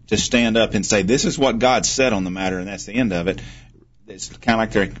afraid to stand up and say, this is what God said on the matter, and that's the end of it. It's kind of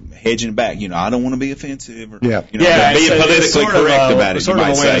like they're hedging back. I don't want to be offensive or being politically correct about it. Sort of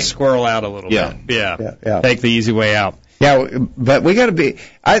a way to squirrel out a little bit. Yeah. Take the easy way out. Yeah, but we got to be.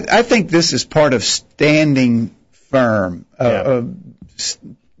 I think this is part of standing firm.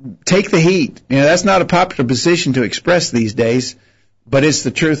 Take the heat. That's not a popular position to express these days, but it's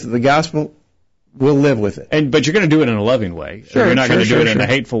the truth of the gospel. We'll live with it. But you're going to do it in a loving way. You're not going to do it in a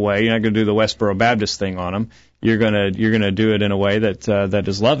hateful way. You're not going to do the Westboro Baptist thing on them. You're going to do it in a way that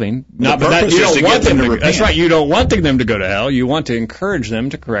is loving. That's right. You don't want them to go to hell. You want to encourage them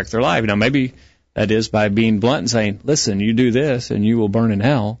to correct their life. Now, maybe that is by being blunt and saying, listen, you do this and you will burn in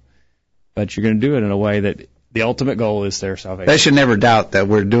hell. But you're going to do it in a way that the ultimate goal is their salvation. They should never doubt that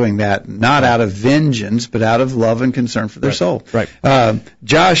we're doing that, not out of vengeance, but out of love and concern for their soul. Right.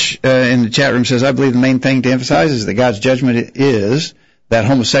 Josh in the chat room says, I believe the main thing to emphasize is that God's judgment is that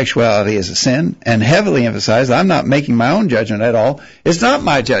homosexuality is a sin, and heavily emphasized, I'm not making my own judgment at all. It's not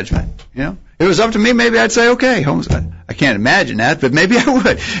my judgment. If it was up to me, maybe I'd say, okay, I can't imagine that, but maybe I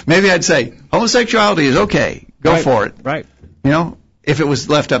would. Maybe I'd say, homosexuality is okay. Go for it. Right. If it was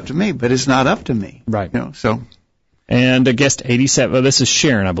left up to me, but it's not up to me. Right. So. And guest 87, well, this is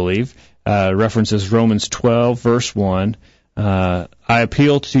Sharon, I believe, references Romans 12, verse 1. I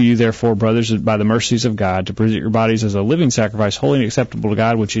appeal to you, therefore, brothers, by the mercies of God, to present your bodies as a living sacrifice, holy and acceptable to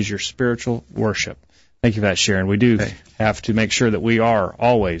God, which is your spiritual worship. Thank you for that, Sharon. We do have to make sure that we are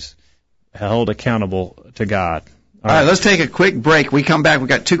always held accountable to God. All right, let's take a quick break. We come back. We've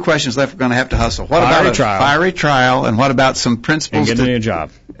got 2 questions left. We're going to have to hustle. What about a fiery trial, and what about some principles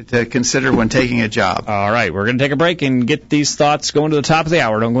to consider when taking a job? All right, we're going to take a break and get these thoughts going to the top of the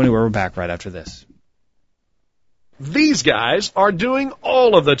hour. Don't go anywhere. We're back right after this. These guys are doing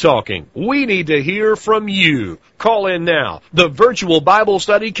all of the talking. We need to hear from you. Call in now. The virtual Bible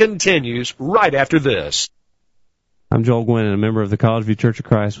study continues right after this. I'm Joel Gwynn, and a member of the College View Church of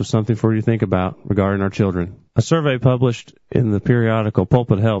Christ, with something for you to think about regarding our children. A survey published in the periodical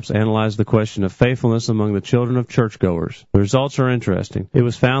Pulpit Helps analyzed the question of faithfulness among the children of churchgoers. The results are interesting. It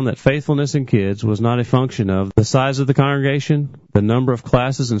was found that faithfulness in kids was not a function of the size of the congregation, the number of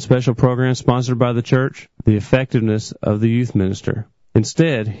classes and special programs sponsored by the church, the effectiveness of the youth minister.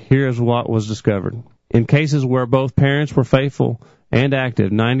 Instead, here is what was discovered. In cases where both parents were faithful and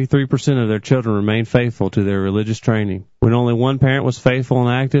active, 93% of their children remained faithful to their religious training. When only one parent was faithful and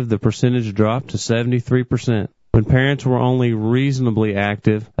active, the percentage dropped to 73%. When parents were only reasonably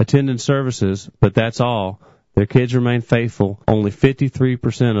active, attended services, but that's all, their kids remained faithful only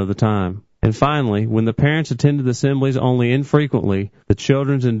 53% of the time. And finally, when the parents attended assemblies only infrequently, the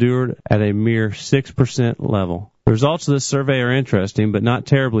children endured at a mere 6% level. The results of this survey are interesting, but not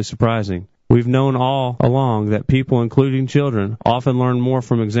terribly surprising. We've known all along that people, including children, often learn more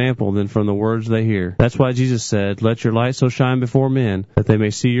from example than from the words they hear. That's why Jesus said, "Let your light so shine before men that they may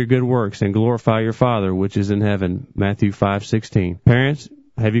see your good works and glorify your Father which is in heaven." Matthew 5:16. Parents,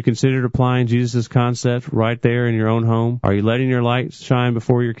 have you considered applying Jesus' concept right there in your own home? Are you letting your light shine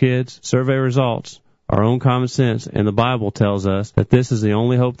before your kids? Survey results, our own common sense, and the Bible tells us that this is the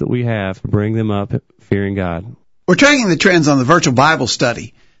only hope that we have to bring them up fearing God. We're tracking the trends on the virtual Bible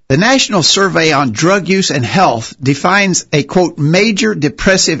study. The National Survey on Drug Use and Health defines a, quote, major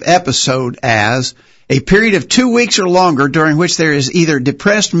depressive episode as a period of 2 weeks or longer during which there is either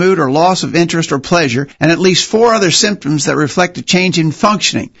depressed mood or loss of interest or pleasure, and at least 4 other symptoms that reflect a change in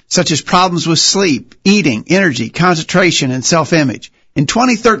functioning, such as problems with sleep, eating, energy, concentration, and self-image. In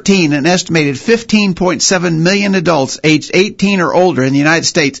 2013, an estimated 15.7 million adults aged 18 or older in the United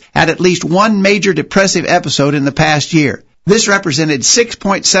States had at least one major depressive episode in the past year. This represented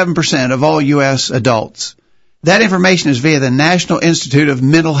 6.7% of all U.S. adults. That information is via the National Institute of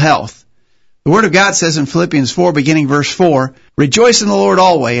Mental Health. The Word of God says in Philippians 4, beginning verse 4, "Rejoice in the Lord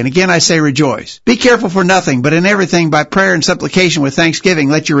always, and again I say rejoice. Be careful for nothing, but in everything by prayer and supplication with thanksgiving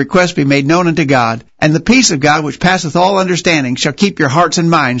let your requests be made known unto God, and the peace of God which passeth all understanding shall keep your hearts and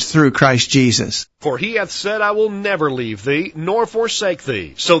minds through Christ Jesus." For he hath said, "I will never leave thee, nor forsake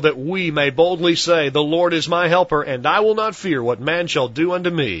thee," so that we may boldly say, "The Lord is my helper, and I will not fear what man shall do unto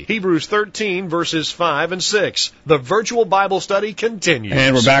me." Hebrews 13, verses 5 and 6. The virtual Bible study continues.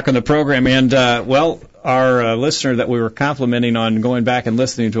 And we're back on the program, and, our listener that we were complimenting on going back and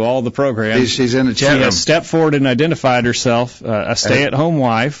listening to all the programs. She's in the chat room. She has stepped forward and identified herself, a stay-at-home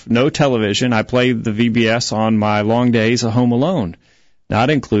wife, no television. I play the VBS on my long days at home alone, not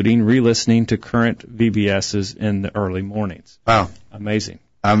including re-listening to current VBSs in the early mornings. Wow. Amazing.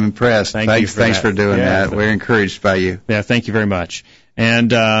 I'm impressed. Thanks for doing that. We're encouraged by you. Yeah, thank you very much. And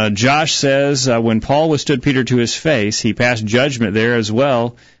Josh says, when Paul withstood Peter to his face, he passed judgment there as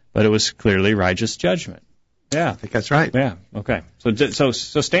well, but it was clearly righteous judgment. Yeah. I think that's right. Yeah, okay. So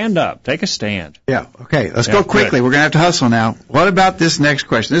stand up. Take a stand. Yeah, okay. Let's go quickly. Good. We're going to have to hustle now. What about this next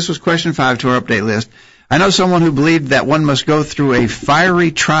question? This was question 5 to our update list. I know someone who believed that one must go through a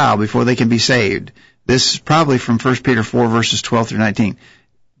fiery trial before they can be saved. This is probably from 1 Peter 4, verses 12 through 19.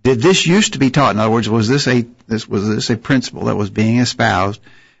 Did this used to be taught? In other words, was this a principle that was being espoused?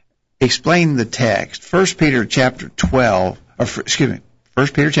 Explain the text. 1 Peter chapter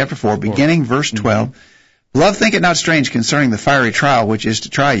 4, beginning verse 12. Mm-hmm. Love, think it not strange concerning the fiery trial which is to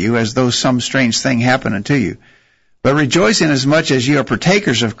try you, as though some strange thing happened unto you. But rejoice inasmuch as ye are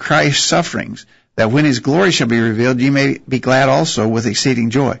partakers of Christ's sufferings, that when his glory shall be revealed, ye may be glad also with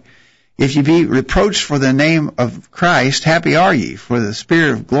exceeding joy. If ye be reproached for the name of Christ, happy are ye, for the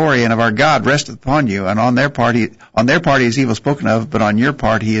Spirit of glory and of our God resteth upon you, and on their part is evil spoken of, but on your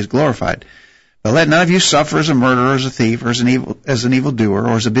part he is glorified. But let none of you suffer as a murderer, as a thief, or as an evildoer,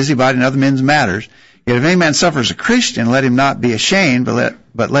 or as a busybody in other men's matters. Yet if any man suffer as a Christian, let him not be ashamed,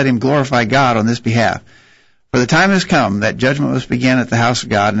 but let him glorify God on this behalf. For the time has come that judgment must begin at the house of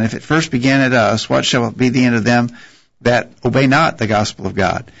God, and if it first begin at us, what shall be the end of them that obey not the gospel of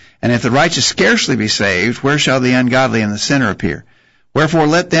God? And if the righteous scarcely be saved, where shall the ungodly and the sinner appear? Wherefore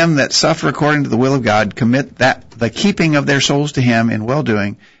let them that suffer according to the will of God commit the keeping of their souls to him in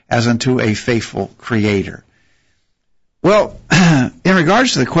well-doing, as unto a faithful Creator. Well, in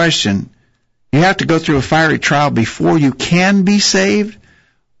regards to the question, You have to go through a fiery trial before you can be saved.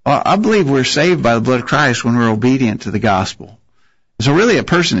 Well, I believe we're saved by the blood of Christ when we're obedient to the gospel. So really a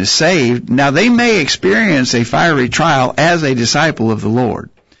person is saved. Now they may experience a fiery trial as a disciple of the Lord.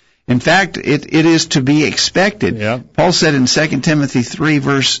 In fact, it is to be expected. Yeah. Paul said in 2 Timothy 3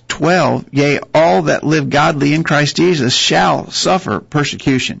 verse 12, yea, all that live godly in Christ Jesus shall suffer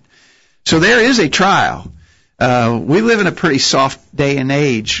persecution. So there is a trial. We live in a pretty soft day and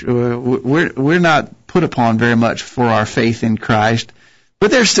age. We're not put upon very much for our faith in Christ. But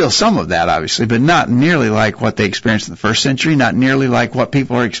there's still some of that, obviously, but not nearly like what they experienced in the first century, not nearly like what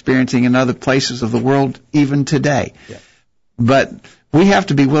people are experiencing in other places of the world even today. Yeah. But we have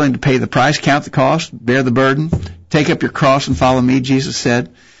to be willing to pay the price, count the cost, bear the burden, take up your cross and follow me, Jesus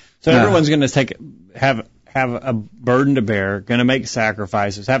said. So everyone's going to have a burden to bear, going to make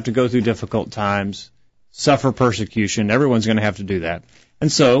sacrifices, have to go through difficult times, suffer persecution. Everyone's going to have to do that.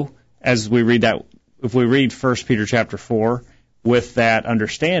 And so, as we read that, if we read 1 Peter chapter 4, with that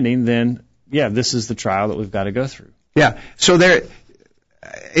understanding, then, yeah, this is the trial that we've got to go through. Yeah. So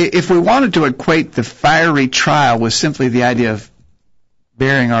if we wanted to equate the fiery trial with simply the idea of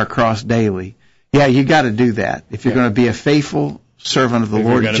bearing our cross daily, yeah, you got to do that. If you're going to be a faithful servant of the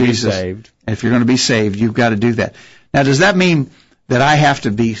Lord Jesus, if you're going to be saved, you've got to do that. Now, does that mean that I have to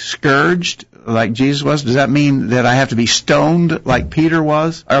be scourged like Jesus was? Does that mean that I have to be stoned like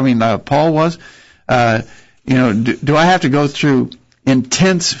Paul was? Do I have to go through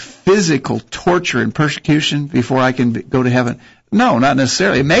intense physical torture and persecution before I can go to heaven? No, not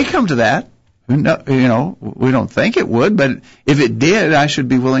necessarily. It may come to that. No, we don't think it would, but if it did, I should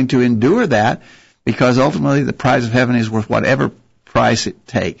be willing to endure that because ultimately the prize of heaven is worth whatever price it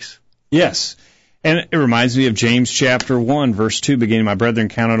takes. Yes. And it reminds me of James chapter 1, verse 2, beginning, my brethren,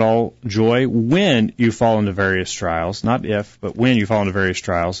 count it all joy when you fall into various trials, not if, but when you fall into various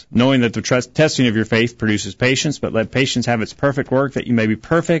trials, knowing that the testing of your faith produces patience, but let patience have its perfect work, that you may be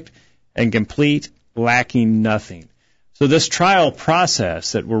perfect and complete, lacking nothing. So this trial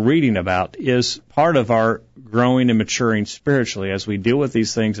process that we're reading about is part of our growing and maturing spiritually. As we deal with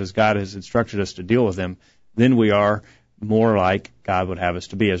these things as God has instructed us to deal with them, then we are more like God would have us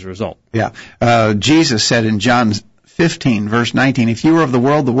to be as a result. Yeah. Jesus said in John 15, verse 19, if you were of the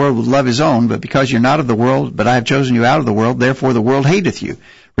world would love his own, but because you're not of the world, but I have chosen you out of the world, therefore the world hateth you.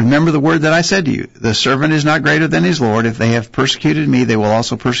 Remember the word that I said to you, the servant is not greater than his Lord. If they have persecuted me, they will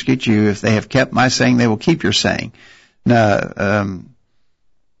also persecute you. If they have kept my saying, they will keep your saying. So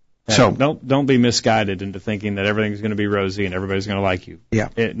don't be misguided into thinking that everything's going to be rosy and everybody's going to like you. Yeah.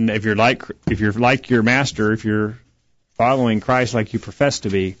 And if you're like your master, if you're following Christ like you profess to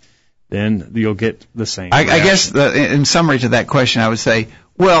be, then you'll get the same. I guess in summary to that question, I would say,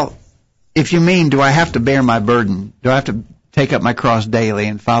 well, if you mean, do I have to bear my burden? Do I have to take up my cross daily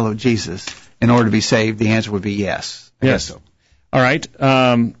and follow Jesus in order to be saved? The answer would be yes. I guess so. All right.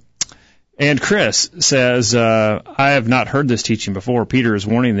 And Chris says, I have not heard this teaching before. Peter is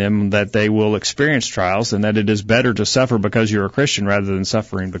warning them that they will experience trials and that it is better to suffer because you're a Christian rather than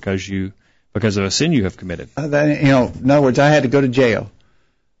suffering because of a sin you have committed. In other words, I had to go to jail.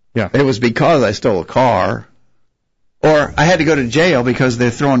 Yeah. It was because I stole a car. Or I had to go to jail because they're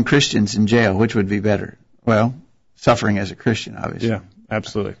throwing Christians in jail. Which would be better? Well, suffering as a Christian, obviously. Yeah,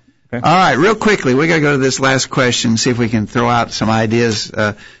 absolutely. Okay. All right, real quickly, we got to go to this last question, see if we can throw out some ideas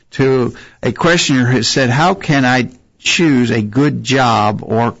to a questioner who said, how can I choose a good job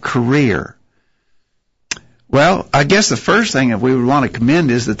or career? Well, I guess the first thing that we would want to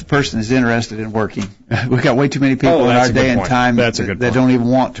commend is that the person is interested in working. We've got way too many people in our day and time that don't even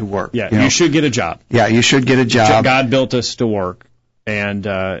want to work. Yeah, you should get a job. Yeah, you should get a job. God built us to work, and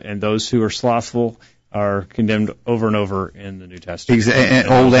those who are slothful are condemned over and over in the New Testament.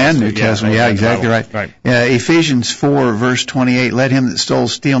 Old and New Testament, yeah, exactly right. Ephesians 4, verse 28, let him that stole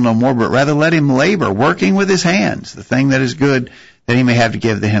steal no more, but rather let him labor, working with his hands, the thing that is good, that he may have to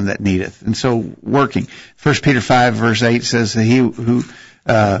give to him that needeth. And so, working. 1 Peter 5, verse 8 says that he who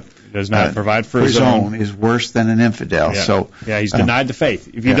does not provide for his own is worse than an infidel. Yeah. So, he's denied the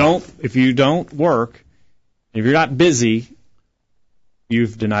faith. If you don't work, if you're not busy,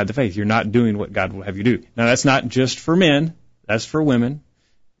 you've denied the faith. You're not doing what God will have you do. Now, that's not just for men. That's for women.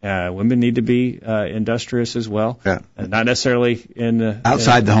 Women need to be industrious as well. Yeah. Not necessarily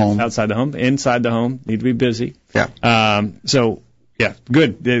outside the home. Outside the home. Inside the home, need to be busy. Yeah.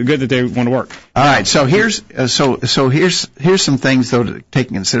 Good that they want to work. All right. So here's some things though to take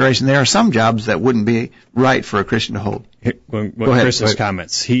into consideration. There are some jobs that wouldn't be right for a Christian to hold. Chris's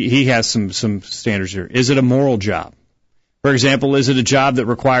comments. He has some standards here. Is it a moral job? For example, is it a job that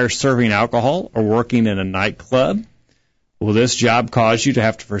requires serving alcohol or working in a nightclub? Will this job cause you to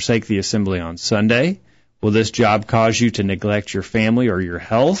have to forsake the assembly on Sunday? Will this job cause you to neglect your family or your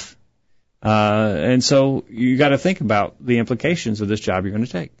health? And so you got to think about the implications of this job you're going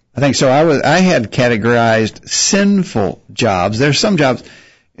to take. I think so. I had categorized sinful jobs. There's some jobs,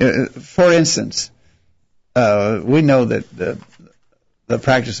 for instance, we know that the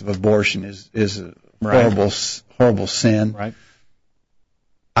practice of abortion is a horrible sin. Right.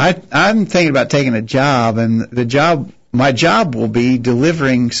 I'm thinking about taking a job, and my job will be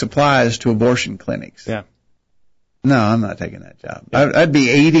delivering supplies to abortion clinics. Yeah. No, I'm not taking that job. Yeah. I'd be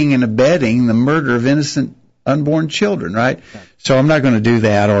aiding and abetting the murder of innocent unborn children, right? So I'm not going to do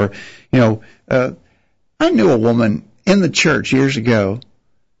that. Or, I knew a woman in the church years ago.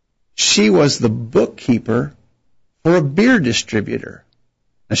 She was the bookkeeper for a beer distributor.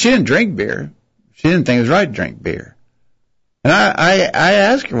 Now, she didn't drink beer. She didn't think it was right to drink beer. And I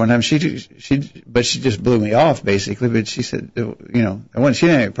asked her one time, but she just blew me off, basically. But she said, she didn't have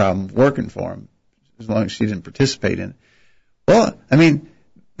any problem working for him as long as she didn't participate in it. Well, I mean,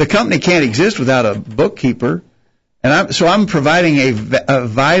 the company can't exist without a bookkeeper. And so I'm providing a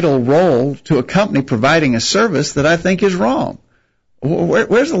vital role to a company providing a service that I think is wrong.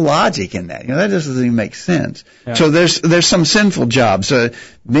 Where's the logic in that? That just doesn't even make sense. Yeah. So there's some sinful jobs,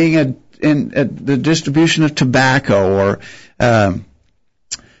 being in the distribution of tobacco, or I'm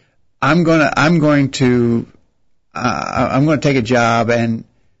going to take a job, and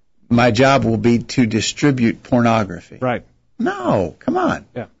my job will be to distribute pornography. Right. No, come on.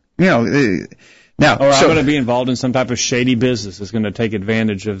 Yeah. Now, or I'm going to be involved in some type of shady business that's going to take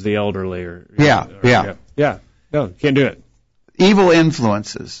advantage of the elderly, Yeah. No, can't do it. Evil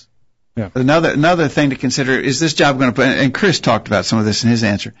influences. Yeah. Another thing to consider, is this job going to, and Chris talked about some of this in his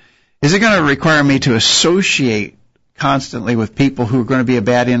answer, is it going to require me to associate constantly with people who are going to be a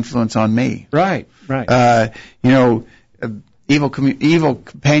bad influence on me? Right. Evil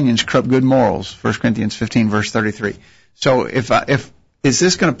companions corrupt good morals, 1 Corinthians 15, verse 33. So is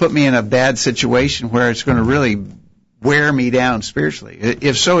this going to put me in a bad situation where it's going to really wear me down spiritually?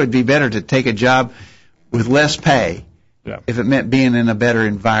 If so, it'd be better to take a job with less pay. Yeah. If it meant being in a better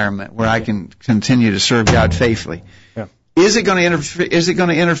environment where I can continue to serve God faithfully. Yeah. Is it going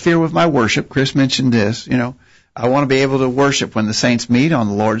to interfere with my worship? Chris mentioned this. I want to be able to worship when the saints meet on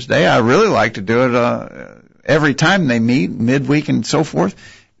the Lord's Day. I really like to do it every time they meet, midweek and so forth.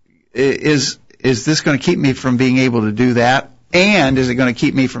 Is this going to keep me from being able to do that? And is it going to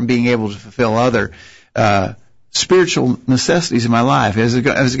keep me from being able to fulfill other spiritual necessities in my life? Is it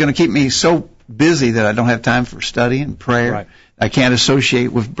going to keep me so busy that I don't have time for study and prayer? Right. I can't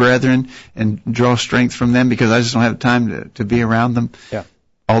associate with brethren and draw strength from them because I just don't have time to be around them. Yeah.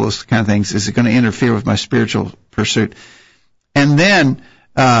 All those kind of things. Is it going to interfere with my spiritual pursuit? And then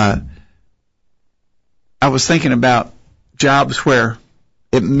I was thinking about jobs where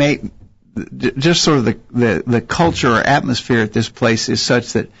it may just sort of the culture or atmosphere at this place is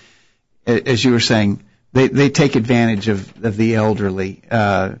such that, as you were saying, they take advantage of the elderly.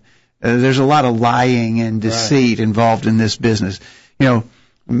 There's a lot of lying and deceit involved in this business.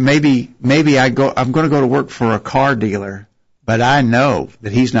 Maybe I'm going to go to work for a car dealer, but I know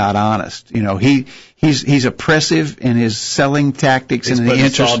that he's not honest. He's oppressive in his selling tactics and the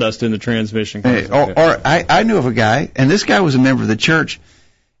interest. Sawdust in the transmission. I knew of a guy, and this guy was a member of the church,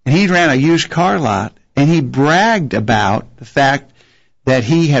 and he ran a used car lot, and he bragged about the fact that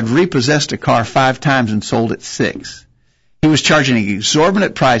he had repossessed a car 5 times and sold it 6. He was charging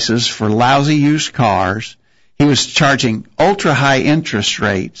exorbitant prices for lousy used cars. He was charging ultra-high interest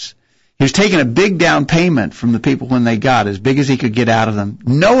rates. He was taking a big down payment from the people when they got, as big as he could get out of them.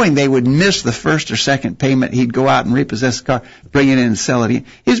 Knowing they would miss the first or second payment, he'd go out and repossess the car, bring it in and sell it. He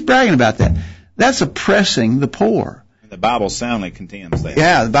was bragging about that. That's oppressing the poor. The Bible soundly condemns that.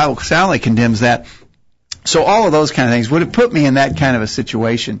 Yeah, the Bible soundly condemns that. So all of those kind of things, would it put me in that kind of a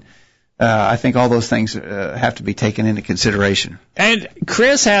situation? I think all those things have to be taken into consideration. And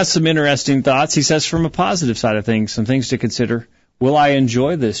Chris has some interesting thoughts. He says from a positive side of things, some things to consider. Will I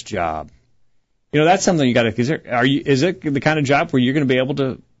enjoy this job? That's something you got to consider. Is it the kind of job where you're going to be able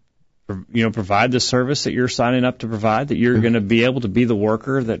to, provide the service that you're signing up to provide, that you're going to be able to be the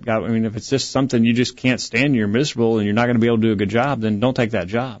worker that if it's just something you just can't stand, you're miserable and you're not going to be able to do a good job, then don't take that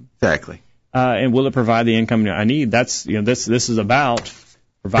job. Exactly. And will it provide the income I need? That's, this is about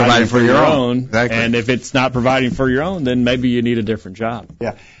providing for your own. Exactly. And if it's not providing for your own, then maybe you need a different job.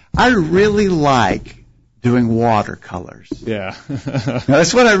 Yeah. I really like doing watercolors. Yeah.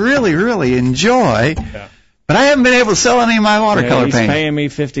 That's what I really, really enjoy. Yeah. But I haven't been able to sell any of my watercolor he's painting. Paying me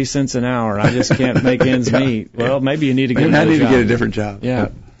 50 cents an hour. I just can't make ends meet. Well, maybe you need to get another job. I need to get a different job. Yeah.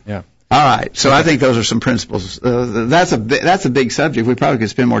 All right. So I think those are some principles. That's a big subject. We probably could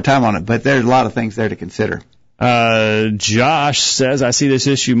spend more time on it, but there's a lot of things there to consider. Josh says, I see this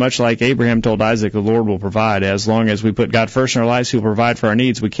issue much like Abraham told Isaac, the Lord will provide. As long as we put God first in our lives, He'll provide for our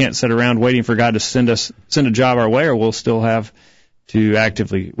needs. We can't sit around waiting for God to send a job our way, or we still have to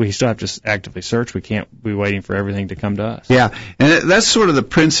actively search. We can't be waiting for everything to come to us. Yeah, and that's sort of the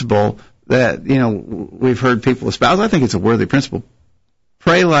principle that, we've heard people espouse. I think it's a worthy principle.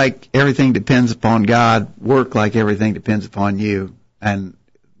 Pray like everything depends upon God. Work like everything depends upon you. And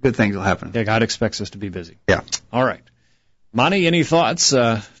good things will happen. Yeah, God expects us to be busy. Yeah. All right. Monty, any thoughts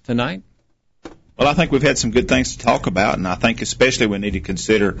tonight? Well, I think we've had some good things to talk about, and I think especially we need to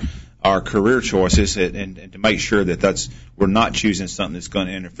consider our career choices and to make sure that we're not choosing something that's going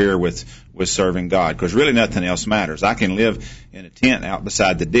to interfere with serving God, because really nothing else matters. I can live in a tent out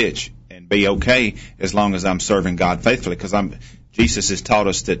beside the ditch and be okay as long as I'm serving God faithfully, because Jesus has taught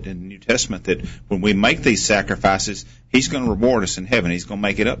us that in the New Testament that when we make these sacrifices, He's going to reward us in heaven. He's going to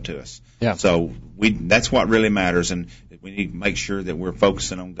make it up to us. Yeah. So that's what really matters, and we need to make sure that we're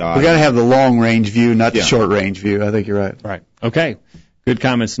focusing on God. We got to have the long range view, not the short range view. I think you're right. Right. Okay. Good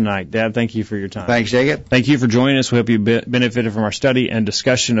comments tonight. Dad, thank you for your time. Thanks, Jacob. Thank you for joining us. We hope you benefited from our study and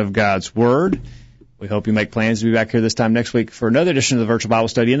discussion of God's Word. We hope you make plans to be back here this time next week for another edition of the Virtual Bible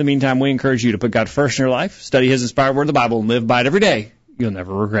Study. In the meantime, we encourage you to put God first in your life, study His inspired Word of the Bible, and live by it every day. You'll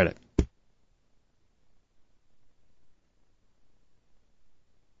never regret it.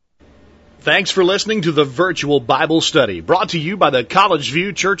 Thanks for listening to the Virtual Bible Study, brought to you by the College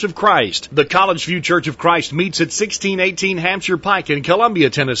View Church of Christ. The College View Church of Christ meets at 1618 Hampshire Pike in Columbia,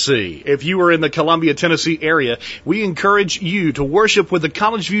 Tennessee. If you are in the Columbia, Tennessee area, we encourage you to worship with the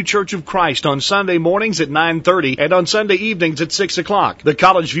College View Church of Christ on Sunday mornings at 9:30 and on Sunday evenings at 6 o'clock. The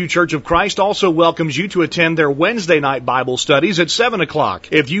College View Church of Christ also welcomes you to attend their Wednesday night Bible studies at 7 o'clock.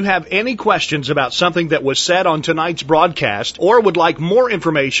 If you have any questions about something that was said on tonight's broadcast or would like more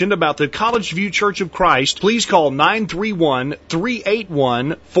information about the College View Church of Christ, please call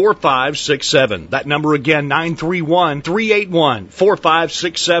 931-381-4567. That number again,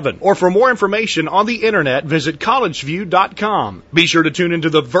 931-381-4567. Or for more information on the internet, visit collegeview.com. Be sure to tune into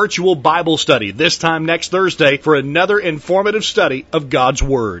the Virtual Bible Study this time next Thursday for another informative study of God's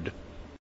Word.